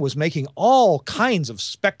arcing was making all kinds of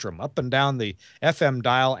spectrum up and down the FM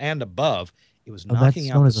dial and above. It was knocking out. That's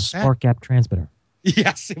known as a spark gap transmitter.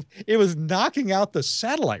 Yes, it was knocking out the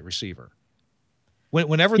satellite receiver.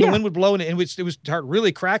 Whenever the wind would blow and it would start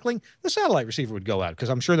really crackling, the satellite receiver would go out because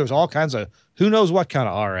I'm sure there was all kinds of who knows what kind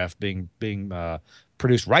of RF being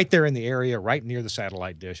produced right there in the area, right near the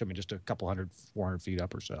satellite dish. I mean, just a couple 400 feet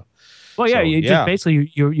up or so. Well, just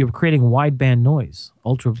basically you're creating wideband noise,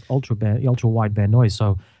 ultra wideband noise.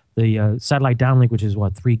 So the satellite downlink, which is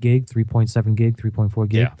what 3 gig, 3.7 gig, 3.4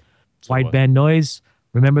 gig, wideband noise.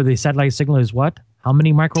 Remember, the satellite signal is what? How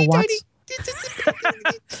many microwatts?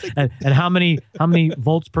 and how many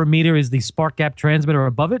volts per meter is the spark gap transmitter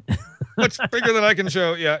above it? Much bigger than I can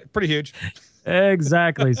show. Yeah, pretty huge.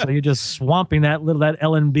 Exactly. So you're just swamping that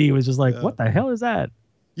LNB was just like, what the hell is that?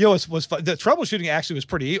 Was fun. The troubleshooting actually was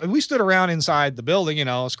pretty. We stood around inside the building,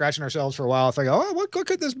 scratching ourselves for a while, thinking, what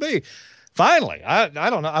could this be? Finally, I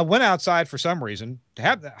don't know. I went outside for some reason,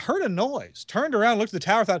 heard a noise, turned around, looked at the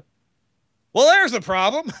tower, thought, well, there's the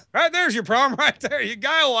problem. Right there's your problem right there. You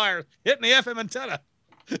guy wire hitting the FM antenna.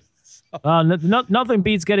 Nothing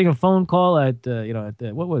beats getting a phone call at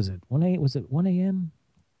what was it? 1 a.m. Was it 1 a.m.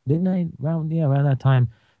 midnight around that time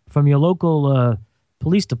from your local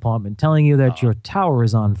police department telling you that your tower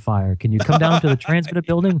is on fire. Can you come down to the transmitter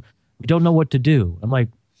building? We don't know what to do. I'm like,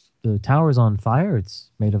 the tower is on fire. It's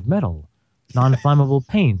made of metal, non-flammable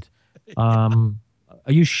paint. Are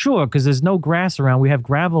you sure? Because there's no grass around. We have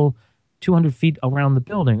gravel 200 feet around the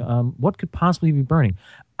building. What could possibly be burning?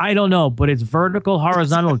 I don't know, but it's vertical,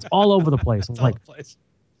 horizontal. It's all over the place. I'm like,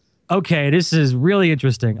 okay, this is really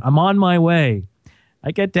interesting. I'm on my way. I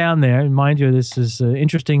get down there, and mind you, this is an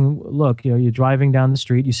interesting look. You're driving down the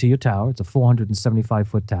street. You see your tower. It's a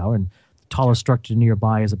 475-foot tower, and the tallest structure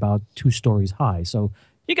nearby is about 2 stories high. So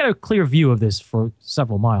you get a clear view of this for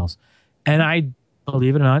several miles. And I,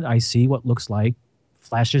 believe it or not, I see what looks like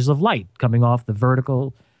flashes of light coming off the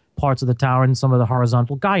vertical parts of the tower and some of the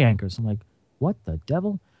horizontal guy anchors. I'm like, what the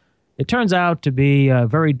devil? It turns out to be a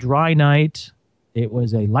very dry night. It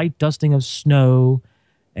was a light dusting of snow.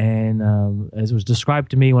 And as it was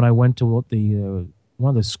described to me when I went to one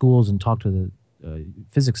of the schools and talked to the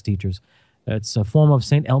physics teachers, it's a form of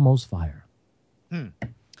St. Elmo's fire.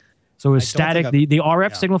 So it was static. The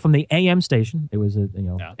RF signal from the AM station. It was a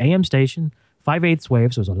AM station, 5/8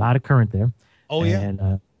 wave. So there was a lot of current there. Oh,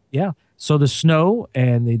 and, So the snow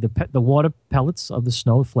and the water pellets of the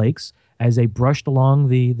snow flakes, as they brushed along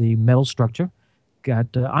the metal structure,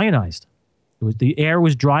 got ionized. The air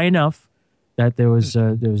was dry enough that there was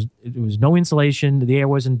no insulation. The air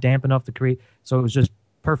wasn't damp enough to create. So it was just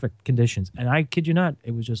perfect conditions. And I kid you not,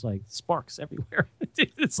 it was just like sparks everywhere.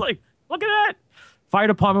 It's like, look at that. Fire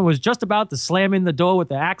department was just about to slam in the door with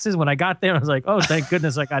the axes. When I got there, I was like, oh, thank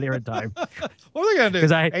goodness I got here in time. What are they going to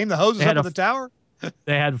do? Aim the hoses up at the tower?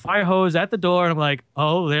 They had fire hose at the door, and I'm like,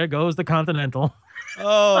 oh, there goes the Continental.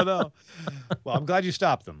 Oh, no. Well, I'm glad you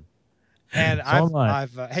stopped them. And So am I.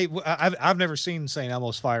 I've never seen St.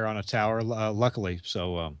 Elmo's fire on a tower, luckily.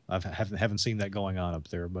 So haven't seen that going on up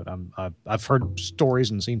there, but I've heard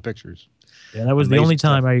stories and seen pictures. Yeah, that was the Amazing only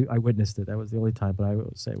stuff. time I witnessed it. That was the only time, but I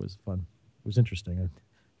would say it was fun. It was interesting. At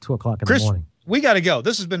 2 o'clock in the Chris, morning. we got to go.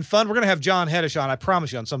 This has been fun. We're going to have John Hettish on, I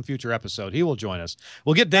promise you, on some future episode. He will join us.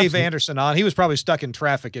 We'll get Dave Absolutely. Anderson on. He was probably stuck in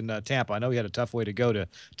traffic in Tampa. I know he had a tough way to go to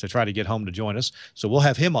try to get home to join us. So we'll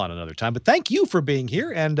have him on another time. But thank you for being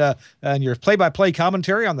here and your play-by-play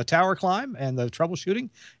commentary on the tower climb and the troubleshooting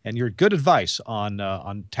and your good advice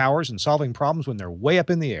on towers and solving problems when they're way up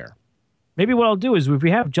in the air. Maybe what I'll do is if we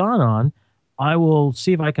have John on, I will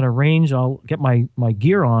see if I can arrange. I'll get my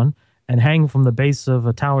gear on and hang from the base of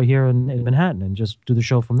a tower here in Manhattan and just do the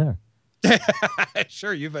show from there.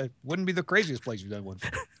 Sure, wouldn't be the craziest place you've done one.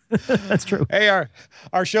 That's true. Hey,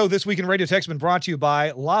 our show this week in Radio Tech has been brought to you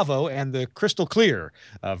by Lavo and the Crystal Clear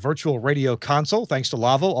virtual radio console. Thanks to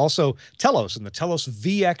Lavo. Also, Telos and the Telos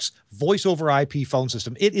VX voice over IP phone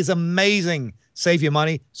system. It is amazing. Save you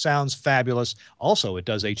money. Sounds fabulous. Also, it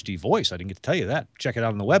does HD voice. I didn't get to tell you that. Check it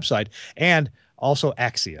out on the website. And also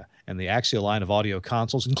Axia and the Axia line of audio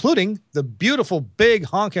consoles, including the beautiful big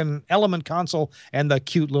honkin' Element console and the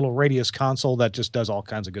cute little Radius console that just does all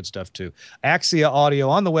kinds of good stuff too. Axia Audio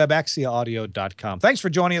on the web, axiaaudio.com. Thanks for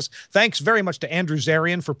joining us. Thanks very much to Andrew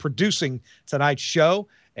Zarian for producing tonight's show.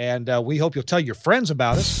 And we hope you'll tell your friends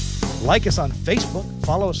about us. Like us on Facebook,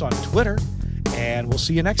 follow us on Twitter, and we'll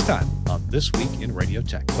see you next time on This Week in Radio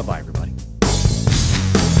Tech. Bye-bye, everybody.